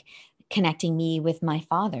like connecting me with my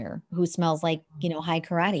father who smells like, high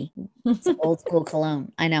karate. It's an old school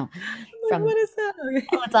cologne. I know. Like, From what is that? Oh, Okay.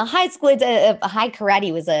 it's a high school. It's a high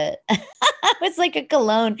karate was a was like a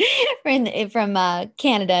cologne from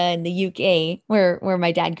Canada and the UK where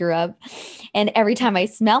my dad grew up. And every time I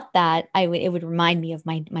smelt that, it would remind me of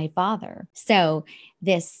my father. So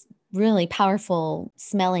this really powerful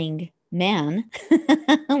smelling man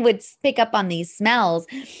would pick up on these smells.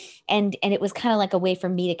 And it was kind of like a way for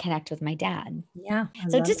me to connect with my dad. Yeah, I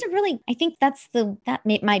So love just it. to really, I think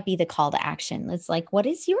might be the call to action. It's like, what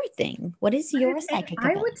is your thing? What is your And psychic I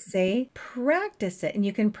would ability? say practice it, and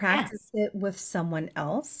you can practice Yes. it with someone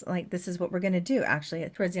else. Like this is what we're going to do actually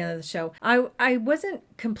towards the end of the show. I wasn't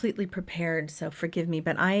completely prepared, so forgive me,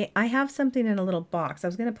 but I have something in a little box. I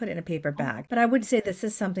was going to put it in a paper bag, but I would say this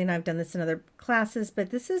is something I've done this in other classes,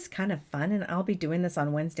 but this is kind of fun, and I'll be doing this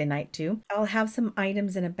on Wednesday night too. I'll have some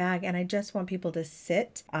items in a bag, and I just want people to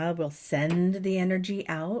sit. I will send the energy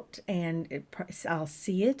out, and I'll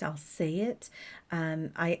see it, I'll say it.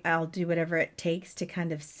 I'll do whatever it takes to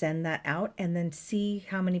kind of send that out and then see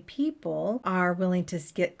how many people are willing to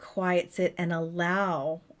get quiet, sit, and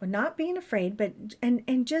allow, not being afraid, but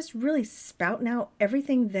and just really spouting out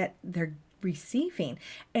everything that they're receiving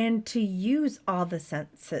and to use all the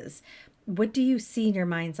senses. What do you see in your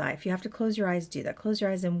mind's eye? If you have to close your eyes, do that. Close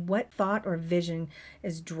your eyes, and what thought or vision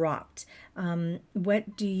is dropped?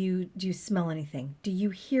 What do you smell anything? Do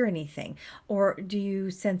you hear anything? Or do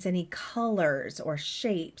you sense any colors or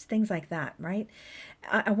shapes, things like that, right?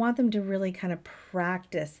 I want them to really kind of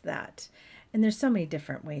practice that. And there's so many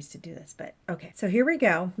different ways to do this, but okay. So here we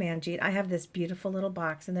go, Manjeet. I have this beautiful little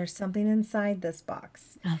box, and there's something inside this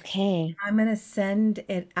box. Okay. I'm going to send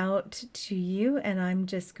it out to you, and I'm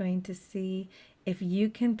just going to see if you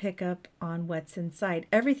can pick up on what's inside.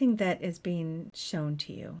 Everything that is being shown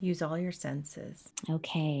to you. Use all your senses.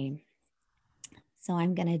 Okay. So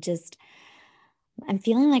I'm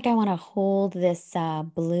feeling like I want to hold this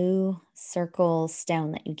blue circle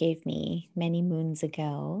stone that you gave me many moons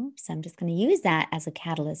ago. So I'm just going to use that as a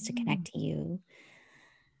catalyst to Mm. connect to you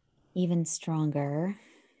even stronger.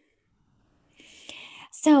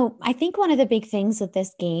 So I think one of the big things with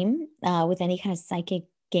this game, with any kind of psychic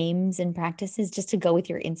games and practices, just to go with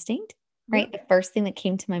your instinct, right? Yep. The first thing that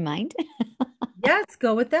came to my mind. Yes,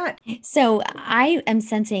 go with that. So I am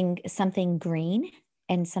sensing something green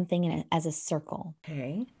and something as a circle,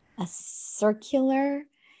 Okay. a circular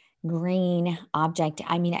green object.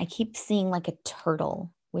 I mean, I keep seeing like a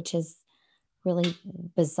turtle, which is really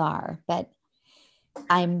bizarre, but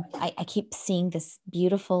I keep seeing this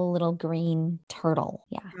beautiful little green turtle.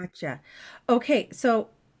 Yeah. Gotcha. Okay, so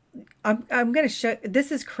I'm gonna show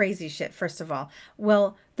this is crazy shit, first of all.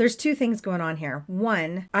 Well, there's two things going on here.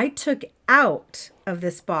 One, I took out of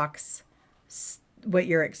this box what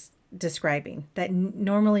you're describing that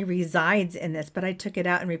normally resides in this, but I took it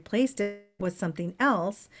out and replaced it with something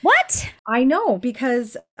else. What? I know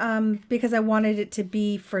because I wanted it to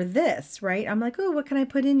be for this, right? I'm like, oh, what can I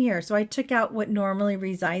put in here? So I took out what normally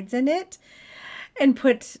resides in it and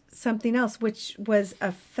put something else, which was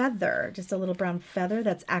a feather, just a little brown feather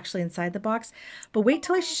that's actually inside the box. But wait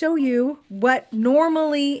till I show you what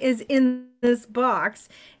normally is in this box.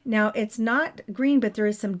 Now, it's not green, but there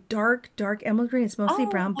is some dark, dark emerald green. It's mostly Oh,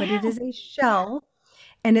 brown, but it wow. is a shell,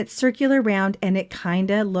 and it's circular round, and it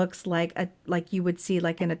kind of looks like you would see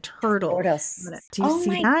like in a turtle. Tortoise. Do you Oh see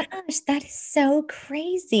my that? gosh, that is so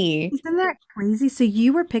crazy. Isn't that crazy? So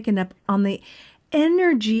you were picking up on the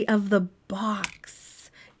energy of the box.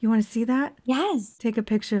 You want to see that? Yes. Take a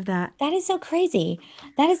picture of that. That is so crazy.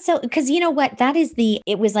 That is so, because you know what?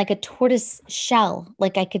 It was like a tortoise shell.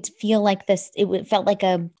 Like I could feel like this, felt like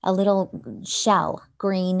a little shell,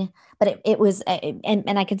 green, but it was,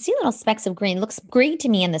 and I could see little specks of green. Looks green to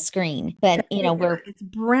me in the screen, but It's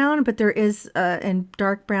brown, but there is and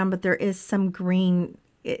dark brown, but there is some green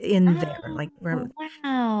in there, like oh,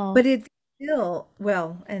 wow. but it's still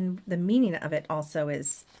well, and the meaning of it also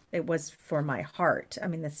is it was for my heart. I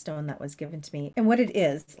mean, the stone that was given to me, and what it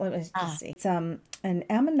is, let me just Ah, see. It's an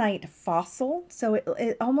ammonite fossil, so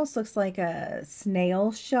it almost looks like a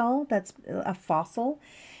snail shell. That's a fossil.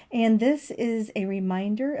 And this is a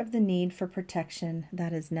reminder of the need for protection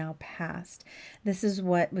that is now past. This is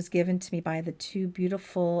what was given to me by the two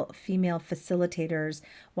beautiful female facilitators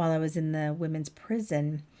while I was in the women's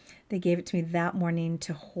prison. They gave it to me that morning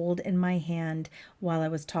to hold in my hand while I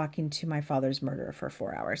was talking to my father's murderer for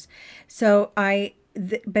 4 hours.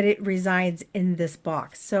 But it resides in this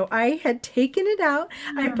box. So I had taken it out.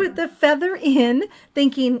 I put the feather in,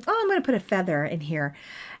 thinking, oh, I'm going to put a feather in here.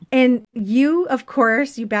 And you, of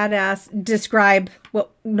course, you badass, describe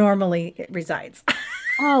what normally it resides.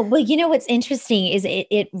 oh, well, you know what's interesting is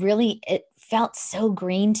it felt so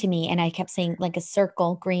green to me, and I kept saying like a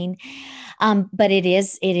circle green. But it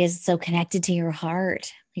is so connected to your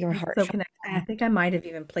heart, your It's heart so connected. I chakra. think I might have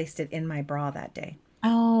even placed it in my bra that day.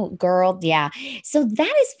 Oh, girl, yeah. So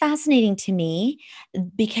that is fascinating to me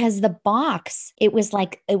because the box, it was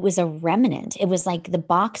like it was a remnant. It was like the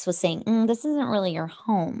box was saying, this isn't really your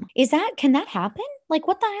home. Can that happen? Like,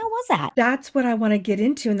 what the hell was that? That's what I want to get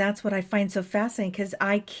into, and that's what I find so fascinating because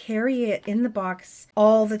I carry it in the box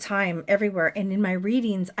all the time, everywhere. And in my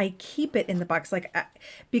readings, I keep it in the box,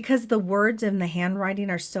 because the words and the handwriting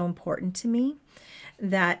are so important to me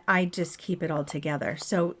that I just keep it all together.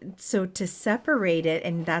 So to separate it,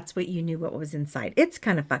 and that's what you knew what was inside. It's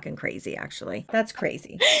kind of fucking crazy, actually. That's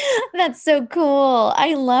crazy. That's so cool.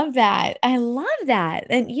 I love that. I love that.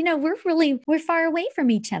 And we're far away from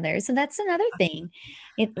each other. So that's another thing.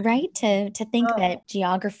 Right? To think Oh, that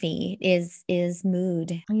geography is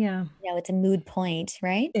mood. yeah. It's a mood point,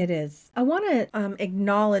 right? It is. I want to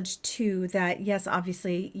acknowledge too that yes,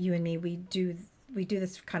 obviously you and me we do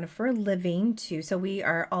this kind of for a living too. So we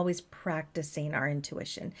are always practicing our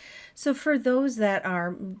intuition. So for those that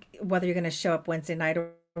are, whether you're going to show up Wednesday night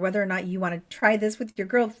or whether or not you want to try this with your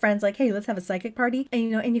girlfriends, like, hey, let's have a psychic party.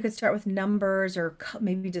 And, and you could start with numbers or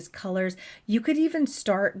maybe just colors. You could even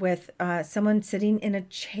start with someone sitting in a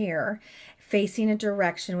chair facing a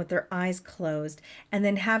direction with their eyes closed, and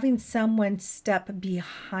then having someone step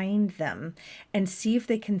behind them and see if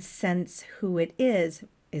they can sense who it is.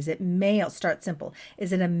 Is it male? Start simple.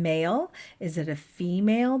 Is it a male? Is it a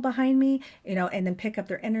female behind me? And then pick up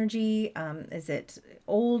their energy. Is it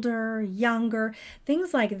older, younger?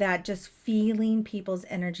 Things like that, just feeling people's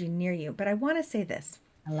energy near you. But I want to say this.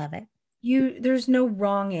 I love it. There's no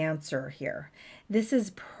wrong answer here. This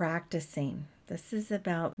is practicing. This is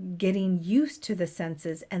about getting used to the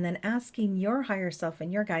senses and then asking your higher self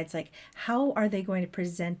and your guides, like, how are they going to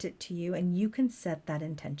present it to you? And you can set that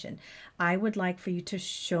intention. I would like for you to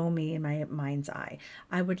show me in my mind's eye.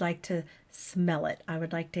 I would like to smell it. I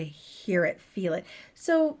would like to hear it, feel it.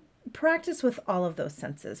 So practice with all of those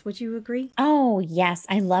senses. Would you agree? Oh, yes,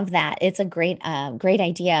 I love that. It's a great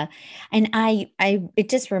idea. And it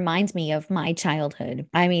just reminds me of my childhood.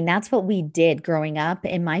 I mean, that's what we did growing up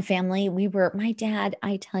in my family. My dad,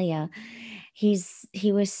 I tell you,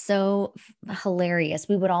 he was so hilarious.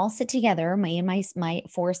 We would all sit together, my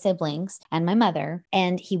four siblings and my mother,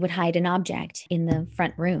 and he would hide an object in the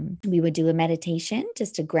front room. We would do a meditation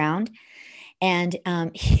just to ground. And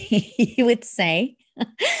he would say,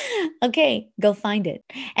 okay, go find it.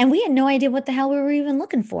 And we had no idea what the hell we were even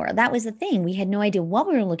looking for. That was the thing. We had no idea what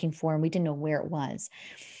we were looking for and we didn't know where it was.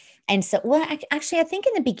 And so, well, actually, I think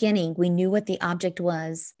in the beginning we knew what the object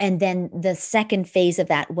was. And then the second phase of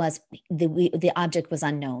that was the object was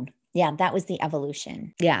unknown. Yeah, that was the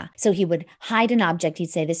evolution. Yeah. So he would hide an object. He'd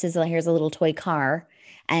say, here's a little toy car.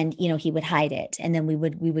 And, he would hide it. And then we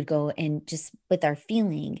would go and just with our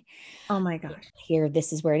feeling, Oh my gosh. here,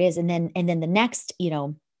 this is where it is. And then the next,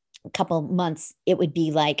 couple months, it would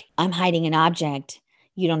be like, I'm hiding an object.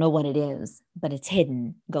 You don't know what it is, but it's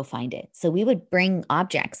hidden. Go find it. So we would bring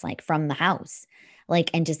objects like from the house,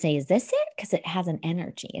 like, and just say, is this it? Because it has an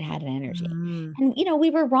energy. It had an energy. Mm, And,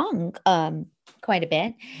 we were wrong quite a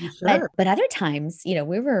bit. you But sure? but other times, we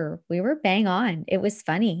were bang on. It was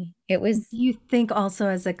funny. It Do was you think also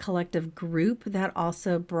as a collective group that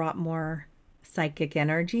also brought more psychic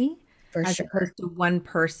energy for as sure. opposed to one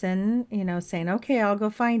person, saying, okay, I'll go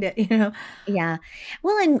find it? Yeah.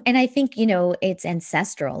 Well, and I think, it's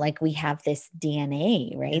ancestral. Like we have this DNA,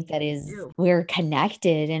 Yes, right? That we is do. we're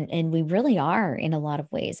connected and we really are in a lot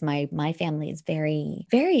of ways. My family is very,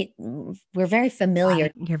 very we're very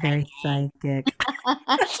familiar. You're very psychic.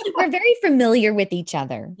 We're very familiar with each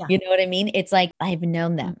other. Yeah. You know what I mean? It's like I've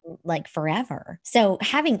known them like forever. So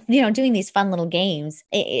having, doing these fun little games,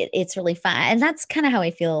 it's really fun. And that's kind of how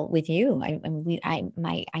I feel with you.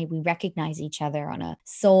 We recognize each other on a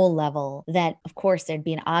soul level that of course there'd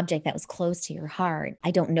be an object that was close to your heart.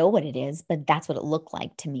 I don't know what it is, but that's what it looked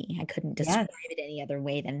like to me. I couldn't describe Yes. it any other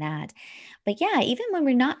way than that. But yeah, even when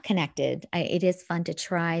we're not connected, it is fun to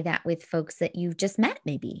try that with folks that you've just met,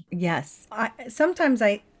 maybe. Yes.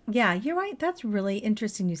 Yeah, you're right. That's really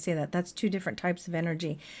interesting you say that. That's two different types of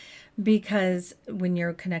energy because when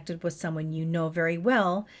you're connected with someone you know very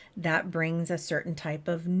well, that brings a certain type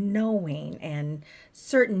of knowing and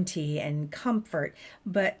certainty and comfort,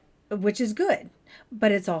 but which is good,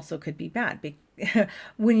 but it's also could be bad.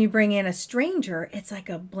 When you bring in a stranger, it's like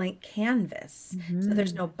a blank canvas. So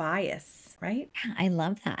there's Mhm. no bias, right? I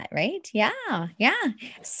love that, right? Yeah, yeah.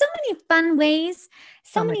 So many fun ways,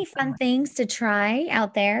 so So many many fun fun ones. things to try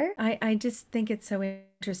out there. I just think it's so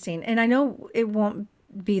interesting. And I know it won't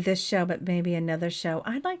be this show, but maybe another show.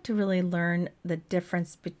 I'd like to really learn the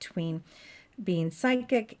difference between being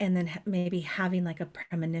psychic and then maybe having like a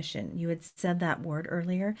premonition. You had said that word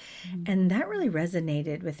earlier, Mhm. and that really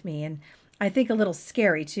resonated with me. And I think a little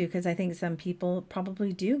scary too, because I think some people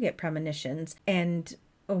probably do get premonitions. And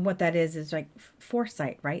what that is like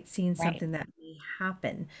foresight, right? Seeing Right. something that may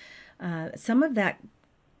happen. Some of that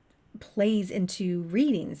plays into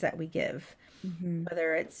readings that we give, Hmm.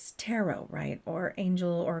 whether it's tarot, right, or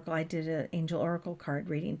angel oracle. I did an angel oracle card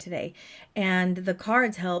reading today, and the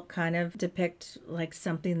cards help kind of depict like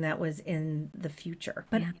something that was in the future.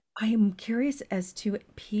 But Yeah. I'm curious as to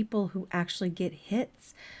people who actually get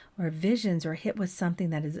hits or visions or hit with something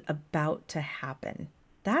that is about to happen.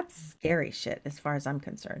 That's scary shit as far as I'm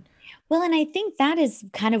concerned. Well, and I think that is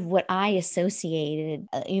kind of what I associated,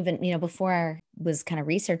 even, before I was kind of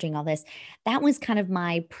researching all this. That was kind of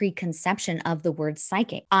my preconception of the word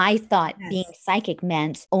psychic. I thought being Yes. psychic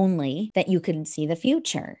meant only that you could see the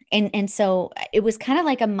future. And so it was kind of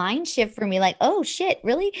like a mind shift for me, like, oh shit,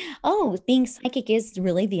 really? Oh, being psychic is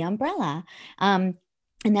really the umbrella.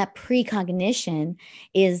 And that precognition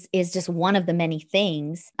is just one of the many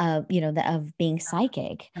things of, of being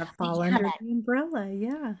psychic. That But fall yeah, under the umbrella.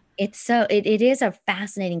 Yeah. it is a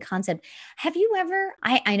fascinating concept. Have you ever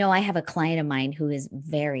I know I have a client of mine who is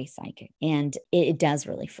very psychic, and it does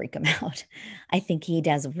really freak him out. I think he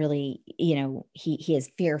does really, he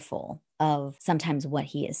is fearful of sometimes what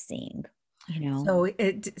he is seeing, you know. So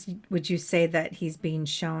would you say that he's being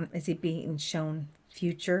shown, is he being shown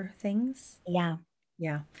future things? Yeah.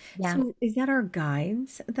 Yeah. Yeah. So is that our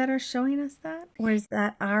guides that are showing us that? Or is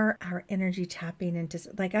that our energy tapping into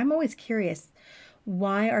like I'm always curious,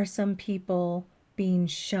 why are some people being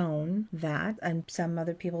shown that and some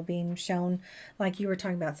other people being shown like you were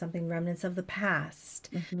talking about something remnants of the past?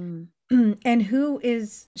 Mhm. And who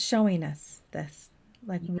is showing us this?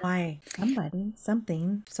 Like why? Somebody,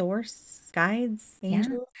 something, source, guides, Yeah.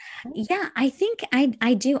 angels. Yeah, I think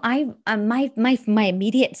I do. My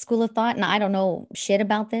immediate school of thought, and I don't know shit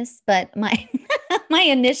about this, but my my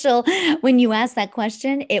initial when you asked that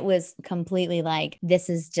question, it was completely like this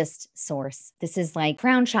is just source. This is like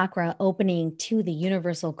crown chakra opening to the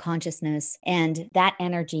universal consciousness and that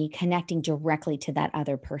energy connecting directly to that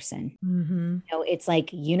other person. Mm-hmm. It's like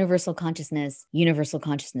universal consciousness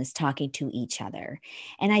talking to each other.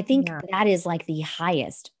 And I think Yeah, that is like the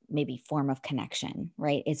highest maybe form of connection,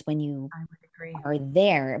 right? It's when you I would agree. are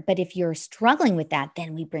there. But if you're struggling with that,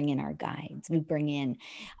 then we bring in our guides, we bring in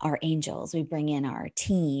our angels, we bring in our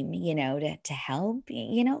team, to help.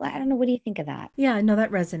 I don't know. What do you think of that? Yeah, no,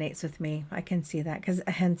 that resonates with me. I can see that because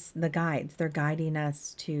hence the guides, they're guiding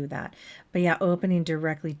us to that. But yeah, opening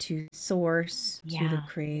directly to source, to the Yeah.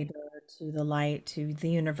 creator, to the light, to the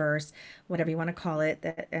universe, whatever you want to call it,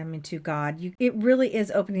 that I mean to God. It really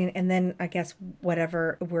is opening, and then I guess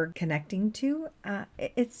whatever we're connecting to,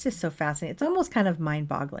 it's just so fascinating. It's almost kind of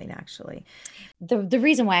mind-boggling, actually. The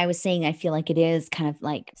reason why I was saying I feel like it is kind of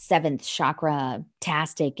like seventh chakra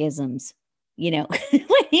tastic isms,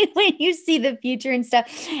 when you see the future and stuff.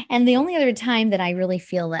 And the only other time that I really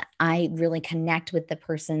feel that I really connect with the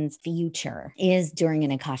person's future is during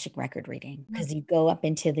an Akashic record reading, Yeah. because you go up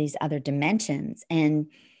into these other dimensions and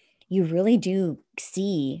you really do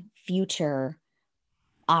see future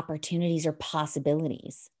opportunities or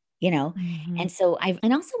possibilities, you know? Hmm. And so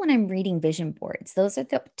and also when I'm reading vision boards, those are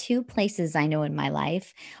the two places I know in my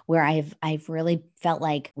life where I've really felt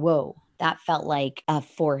like, whoa, that felt like a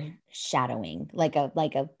foreshadowing, like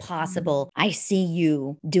a possible, I see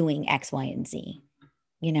you doing X, Y, and Z,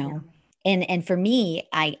 you Yeah. know? And for me,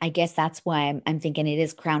 I guess that's why I'm thinking it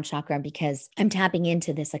is crown chakra, because I'm tapping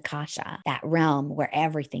into this akasha, that realm where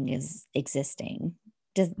everything is existing.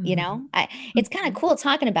 Does Hmm. it's kind of cool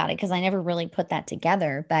talking about it because I never really put that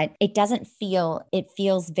together, but it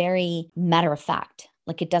feels very matter of fact.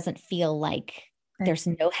 Like it doesn't feel like there's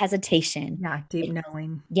no hesitation. Yeah, deep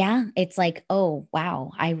knowing. Yeah, it's like, "Oh,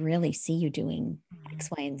 wow, I really see you doing X,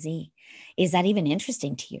 Y, and Z. Is that even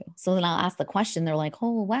interesting to you?" So then I'll ask the question, they're like,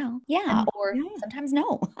 "Oh, wow, yeah," And or yeah. sometimes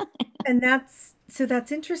no. And that's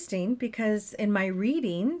interesting because in my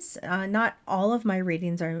readings, not all of my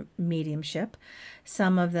readings are mediumship.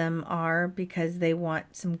 Some of them are because they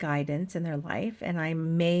want some guidance in their life, and I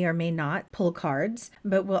may or may not pull cards,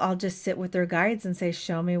 but I'll just sit with their guides and say,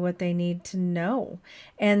 "Show me what they need to know."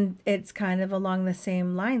 And it's kind of along the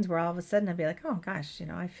same lines where all of a sudden I'd be like, "Oh gosh,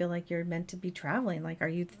 I feel like you're meant to be traveling. Like, are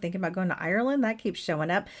you thinking about going to Ireland?" That keeps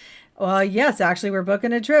showing up. Well, yes, actually, we're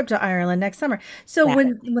booking a trip to Ireland next summer. So Yeah.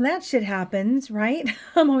 when that shit happens, right?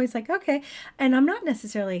 I'm always like, okay, and I'm not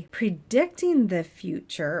necessarily predicting the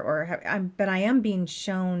future, but I am being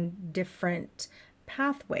shown different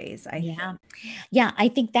pathways, I Yeah. think. Yeah, I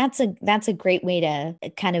think that's a great way to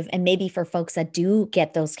kind of, and maybe for folks that do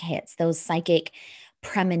get those hits, those psychic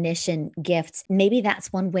premonition gifts, maybe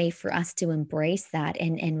that's one way for us to embrace that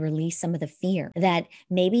and release some of the fear that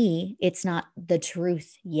maybe it's not the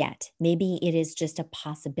truth yet. Maybe it is just a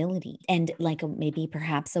possibility and like maybe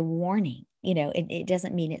perhaps a warning. It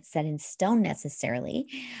doesn't mean it's set in stone necessarily,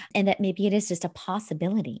 and that maybe it is just a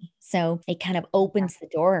possibility. So it kind of opens the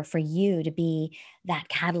door for you to be that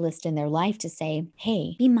catalyst in their life to say,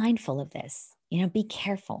 hey, be mindful of this. Be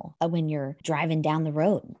careful when you're driving down the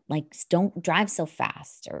road. Like, don't drive so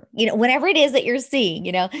fast, or, whatever it is that you're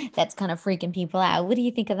seeing, that's kind of freaking people out. What do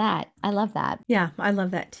you think of that? I love that. Yeah, I love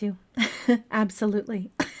that too. Absolutely.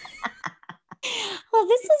 Well,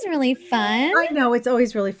 this was really fun. I know it's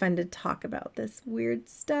always really fun to talk about this weird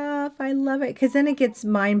stuff. I love it because then it gets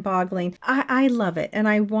mind boggling. I love it. And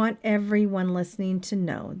I want everyone listening to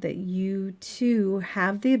know that you too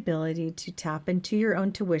have the ability to tap into your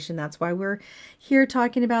own tuition. That's why we're here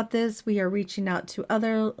talking about this. We are reaching out to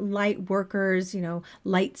other light workers,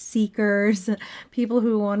 light seekers, people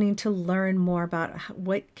who are wanting to learn more about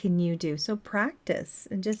what can you do. So practice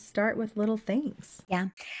and just start with little things. Yeah.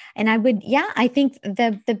 And I think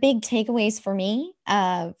the big takeaways for me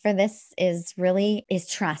for this is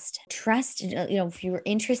trust. Trust, if you're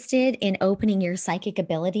interested in opening your psychic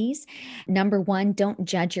abilities, number one, don't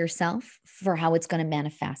judge yourself for how it's going to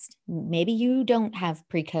manifest. Maybe you don't have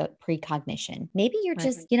precognition. Maybe you're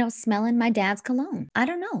Right. just, smelling my dad's cologne. I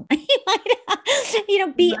don't know. You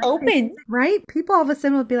might, be open. Right? People all of a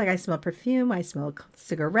sudden will be like, I smell perfume, I smell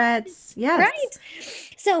cigarettes. Yes. Right.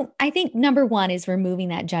 So I think number one is removing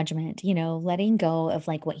that judgment, letting go of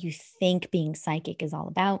like what you think being psychic is all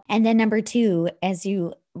about. And then number two, as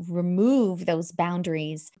you remove those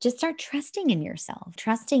boundaries, just start trusting in yourself,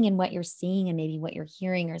 trusting in what you're seeing and maybe what you're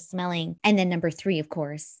hearing or smelling. And then number three, of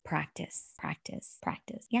course, practice, practice,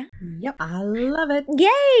 practice. Yeah. Yep. I love it.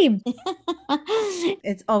 Yay.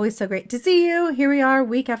 It's always so great to see you. Here we are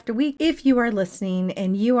week after week. If you are listening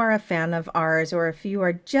and you are a fan of ours, or if you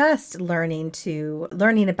are just learning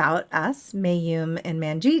about us, Mayum and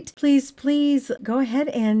Manjeet, please go ahead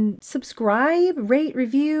and subscribe, rate,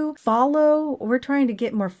 review, follow. We're trying to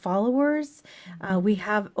get more followers. We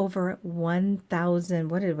have over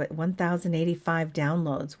 1,085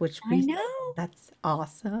 downloads, which I know. that's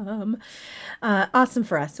awesome. Awesome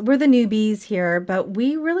for us. We're the newbies here, but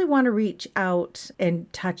we really want to reach out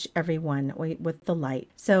and touch everyone with the light.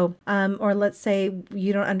 So, or let's say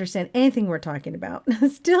you don't understand anything we're talking about,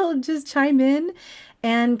 still just chime in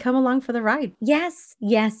and come along for the ride. Yes,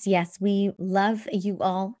 yes, yes. We love you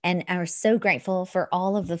all and are so grateful for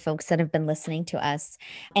all of the folks that have been listening to us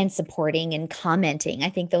and supporting and commenting. I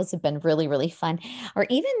think those have been really, really fun. Or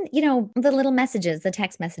even, the little messages, the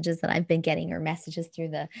text messages that I've been getting, or messages through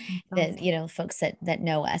the folks that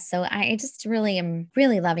know us. So I just really am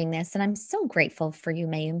really loving this. And I'm so grateful for you,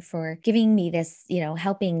 Mayum, for giving me this,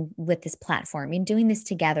 helping with this platform and doing this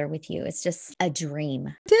together with you. It's just a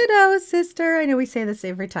dream. Ditto, sister. I know we say this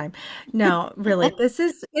every time. No, really,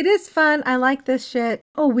 it is fun. I like this shit.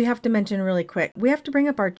 Oh, we have to mention really quick. We have to bring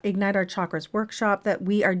up our Ignite Our Chakras workshop that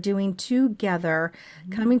we are doing together,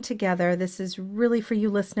 coming together. This is really for you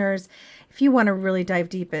listeners. If you want to really dive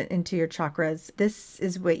deep into your chakras, this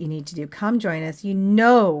is what you need to do. Come join us.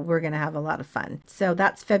 We're going to have a lot of fun. So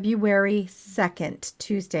that's February 2nd,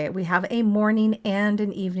 Tuesday. We have a morning and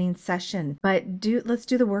an evening session, but let's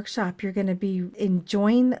do the workshop. You're going to be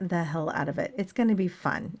enjoying the hell out of it. It's going to be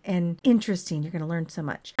fun and interesting. You're going to learn so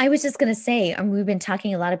much. I was just going to say, we've been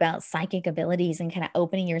talking a lot about psychic abilities and kind of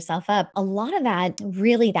opening yourself up. A lot of that,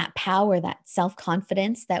 really, that power, that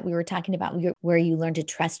self-confidence that we were talking about, where you learn to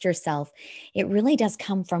trust yourself, it really does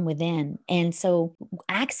come from within. And so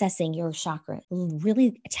accessing your chakra,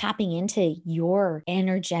 really tapping into your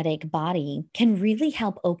energetic body, can really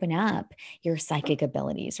help open up your psychic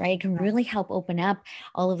abilities, right? It can really help open up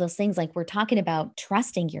all of those things. Like we're talking about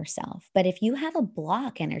trusting yourself. But if you have a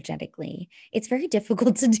block energetically, it's very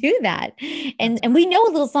difficult to do that. And we know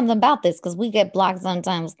a little something about this because we get blocked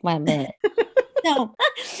sometimes quite a bit. So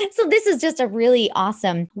this is just a really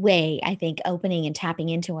awesome way, I think, opening and tapping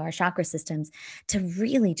into our chakra systems to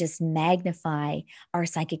really just magnify our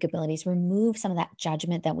psychic abilities, remove some of that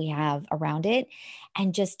judgment that we have around it,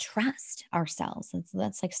 and just trust ourselves.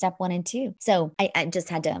 That's like step 1 and 2. So I just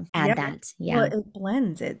had to add that. Yeah. Well, it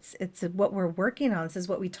blends. It's what we're working on. This is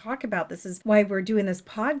what we talk about. This is why we're doing this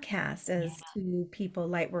podcast as to people,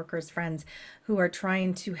 light workers, friends who are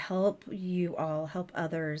trying to help you all, help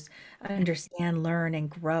others understand, learn, and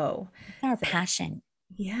grow. It's our passion.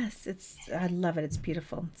 Yes, I love it. It's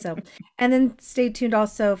beautiful. So, and then stay tuned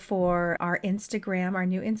also for our Instagram, our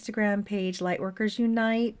new Instagram page, Lightworkers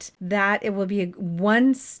Unite. That it will be a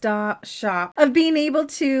one-stop shop of being able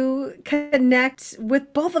to connect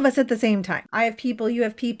with both of us at the same time. I have people, you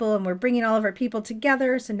have people, and we're bringing all of our people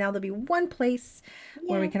together. So now there'll be one place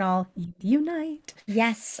where we Yeah. can all unite.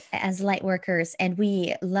 Yes, as light workers. And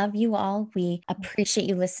we love you all. We appreciate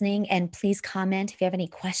you listening. And please comment if you have any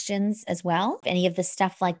questions as well. If any of this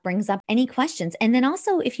stuff like brings up any questions. And then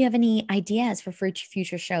also if you have any ideas for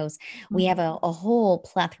future shows, we have a whole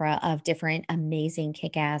plethora of different amazing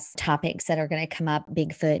kick-ass topics that are going to come up,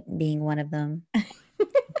 Bigfoot being one of them.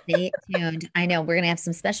 Stay tuned. I know we're going to have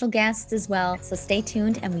some special guests as well. So stay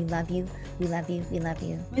tuned and we love you. We love you. We love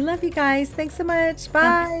you. We love you guys. Thanks so much.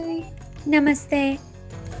 Bye. Namaste.